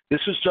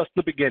 This is just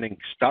the beginning,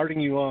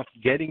 starting you off,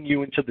 getting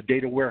you into the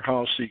data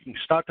warehouse so you can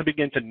start to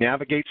begin to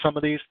navigate some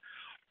of these.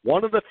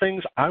 One of the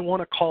things I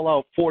want to call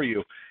out for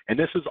you, and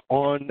this is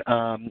on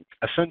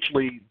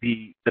essentially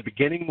the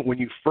beginning when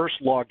you first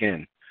log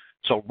in.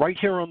 So right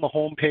here on the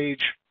home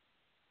page,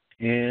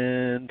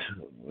 and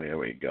there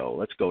we go.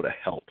 Let's go to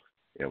help.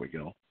 There we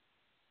go.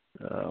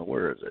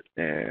 Where is it?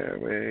 There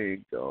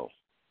we go.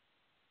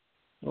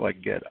 How do I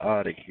get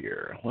out of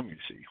here? Let me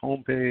see.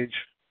 Home page.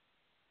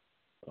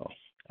 Oh,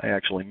 I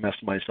actually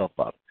messed myself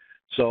up.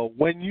 So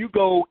when you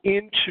go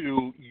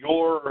into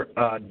your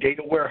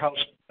data warehouse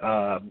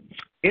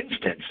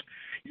instance,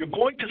 you're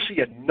going to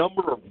see a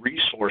number of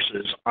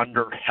resources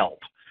under help.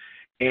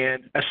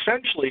 And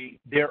essentially,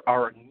 there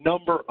are a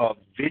number of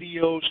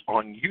videos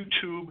on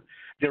YouTube.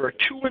 There are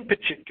two in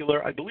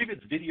particular. I believe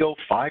it's video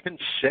 5 and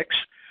 6,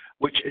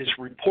 which is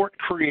report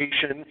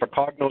creation for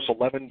Cognos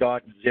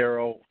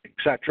 11.0,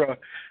 etc.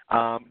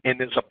 And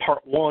there's a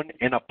part 1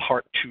 and a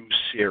part 2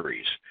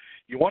 series.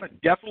 You want to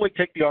definitely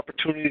take the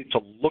opportunity to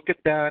look at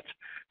that,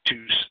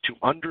 to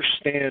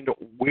understand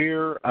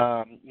where,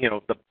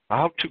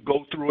 how to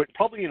go through it,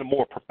 probably in a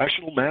more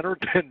professional manner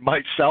than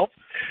myself,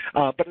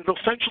 but it'll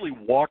essentially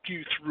walk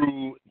you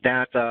through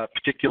that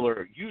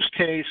particular use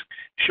case,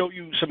 show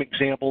you some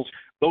examples.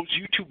 Those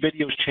YouTube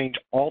videos change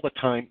all the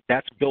time.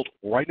 That's built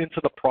right into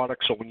the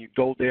product, so when you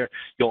go there,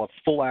 you'll have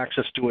full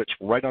access to it. It's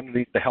right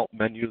underneath the help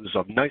menu. There's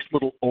a nice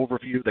little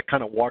overview that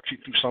kind of walks you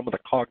through some of the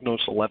Cognos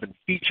 11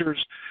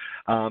 features,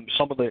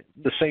 some of the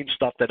same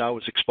stuff that I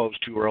was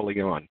exposed to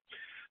early on.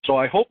 So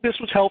I hope this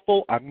was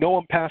helpful. I know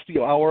I'm past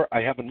the hour.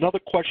 I have another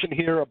question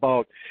here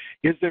about,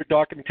 is there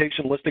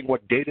documentation listing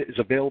what data is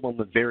available in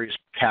the various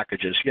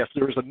packages? Yes,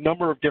 there is a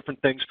number of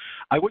different things.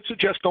 I would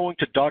suggest going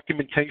to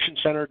Documentation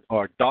Center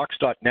or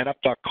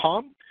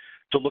docs.netapp.com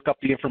to look up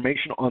the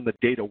information on the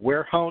data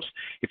warehouse.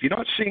 If you're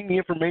not seeing the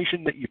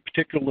information that you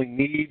particularly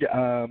need,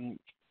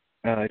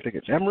 I think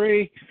it's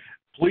Emery,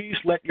 please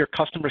let your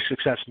customer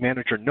success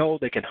manager know.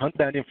 They can hunt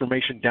that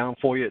information down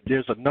for you.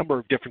 There's a number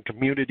of different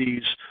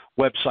communities,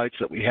 websites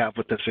that we have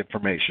with this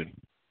information.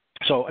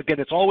 So again,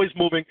 it's always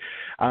moving.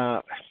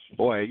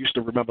 Boy, I used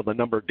to remember the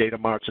number of data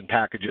marts and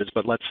packages,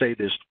 but let's say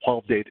there's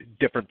 12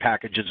 different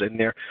packages in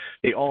there.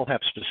 They all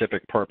have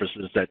specific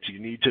purposes that you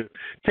need to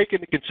take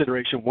into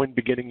consideration when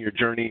beginning your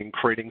journey and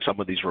creating some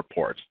of these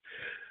reports.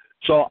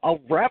 So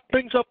I'll wrap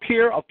things up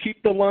here. I'll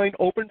keep the line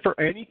open for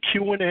any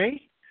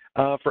Q&A.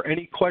 For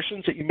any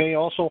questions that you may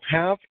also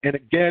have. And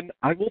again,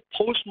 I will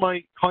post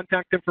my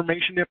contact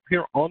information up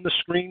here on the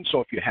screen. So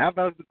if you have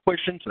other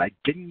questions that I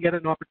didn't get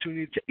an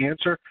opportunity to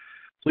answer,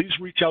 please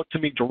reach out to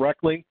me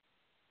directly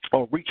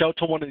or reach out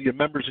to one of your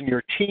members in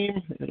your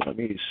team. And let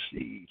me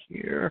see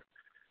here.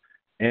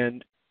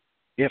 And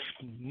if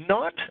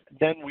not,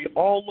 then we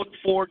all look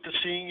forward to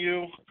seeing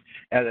you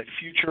at a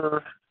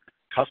future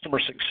customer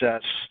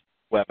success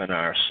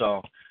webinar.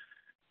 So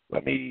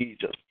let me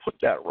just put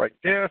that right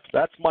there.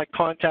 That's my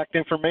contact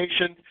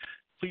information.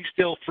 Please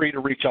feel free to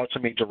reach out to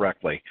me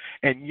directly.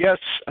 And yes,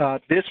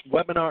 this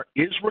webinar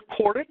is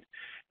recorded,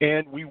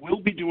 and we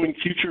will be doing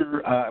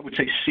future, I would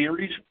say,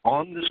 series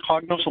on this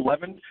Cognos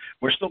 11.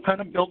 We're still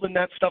kind of building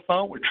that stuff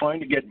out. We're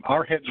trying to get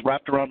our heads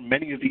wrapped around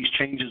many of these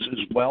changes as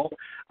well.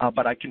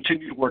 But I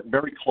continue to work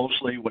very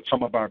closely with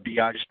some of our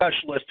BI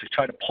specialists to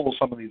try to pull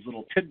some of these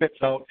little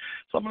tidbits out,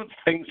 some of the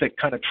things that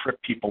kind of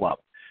trip people up.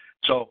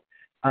 So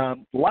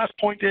the last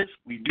point is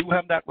we do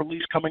have that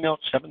release coming out,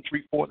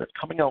 7.3.4, that's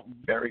coming out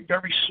very,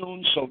 very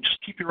soon. So just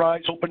keep your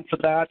eyes open for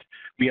that.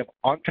 We have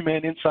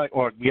On-Command Insight,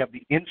 or we have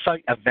the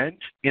Insight event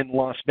in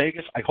Las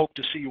Vegas. I hope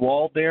to see you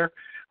all there.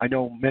 I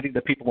know many of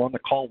the people on the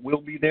call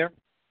will be there.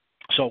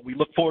 So we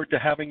look forward to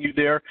having you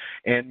there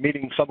and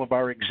meeting some of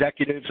our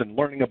executives and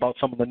learning about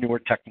some of the newer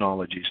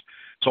technologies.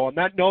 So on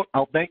that note,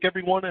 I'll thank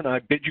everyone, and I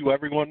bid you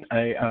everyone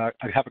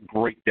have a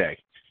great day.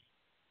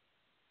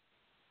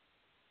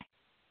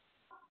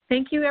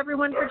 Thank you,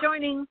 everyone, for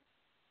joining.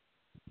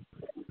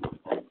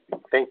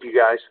 Thank you,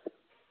 guys.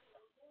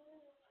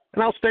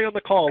 And I'll stay on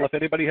the call. If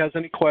anybody has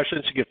any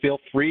questions, you can feel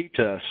free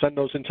to send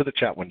those into the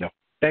chat window.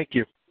 Thank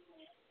you.